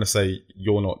to say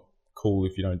you're not cool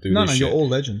if you don't do this shit. You're all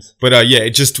legends. But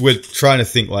we're trying to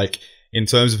think like in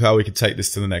terms of how we could take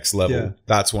this to the next level. Yeah.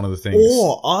 That's one of the things.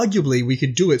 Or arguably we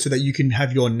could do it so that you can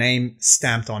have your name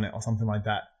stamped on it or something like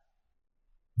that.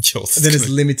 Then it's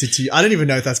limited to you. I don't even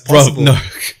know if that's possible. Bro, no.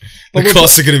 The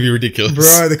costs are going to be ridiculous.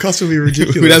 Bro, the costs will be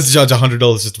ridiculous. We'd have to charge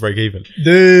 $100 just to break even.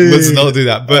 Dude. Let's not do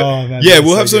that. But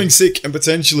we'll have something good. sick. And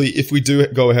potentially, if we do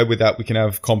go ahead with that, we can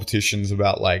have competitions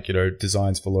about like,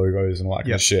 designs for logos and all that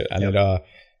kind of shit. And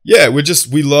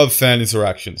we love fan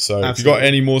interaction. So if you've got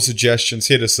any more suggestions,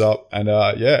 hit us up. And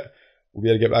we'll be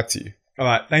able to get back to you. All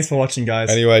right. Thanks for watching,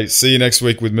 guys. Anyway, see you next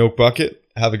week with Milk Bucket.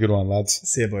 Have a good one, lads.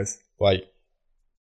 See you, boys. Bye.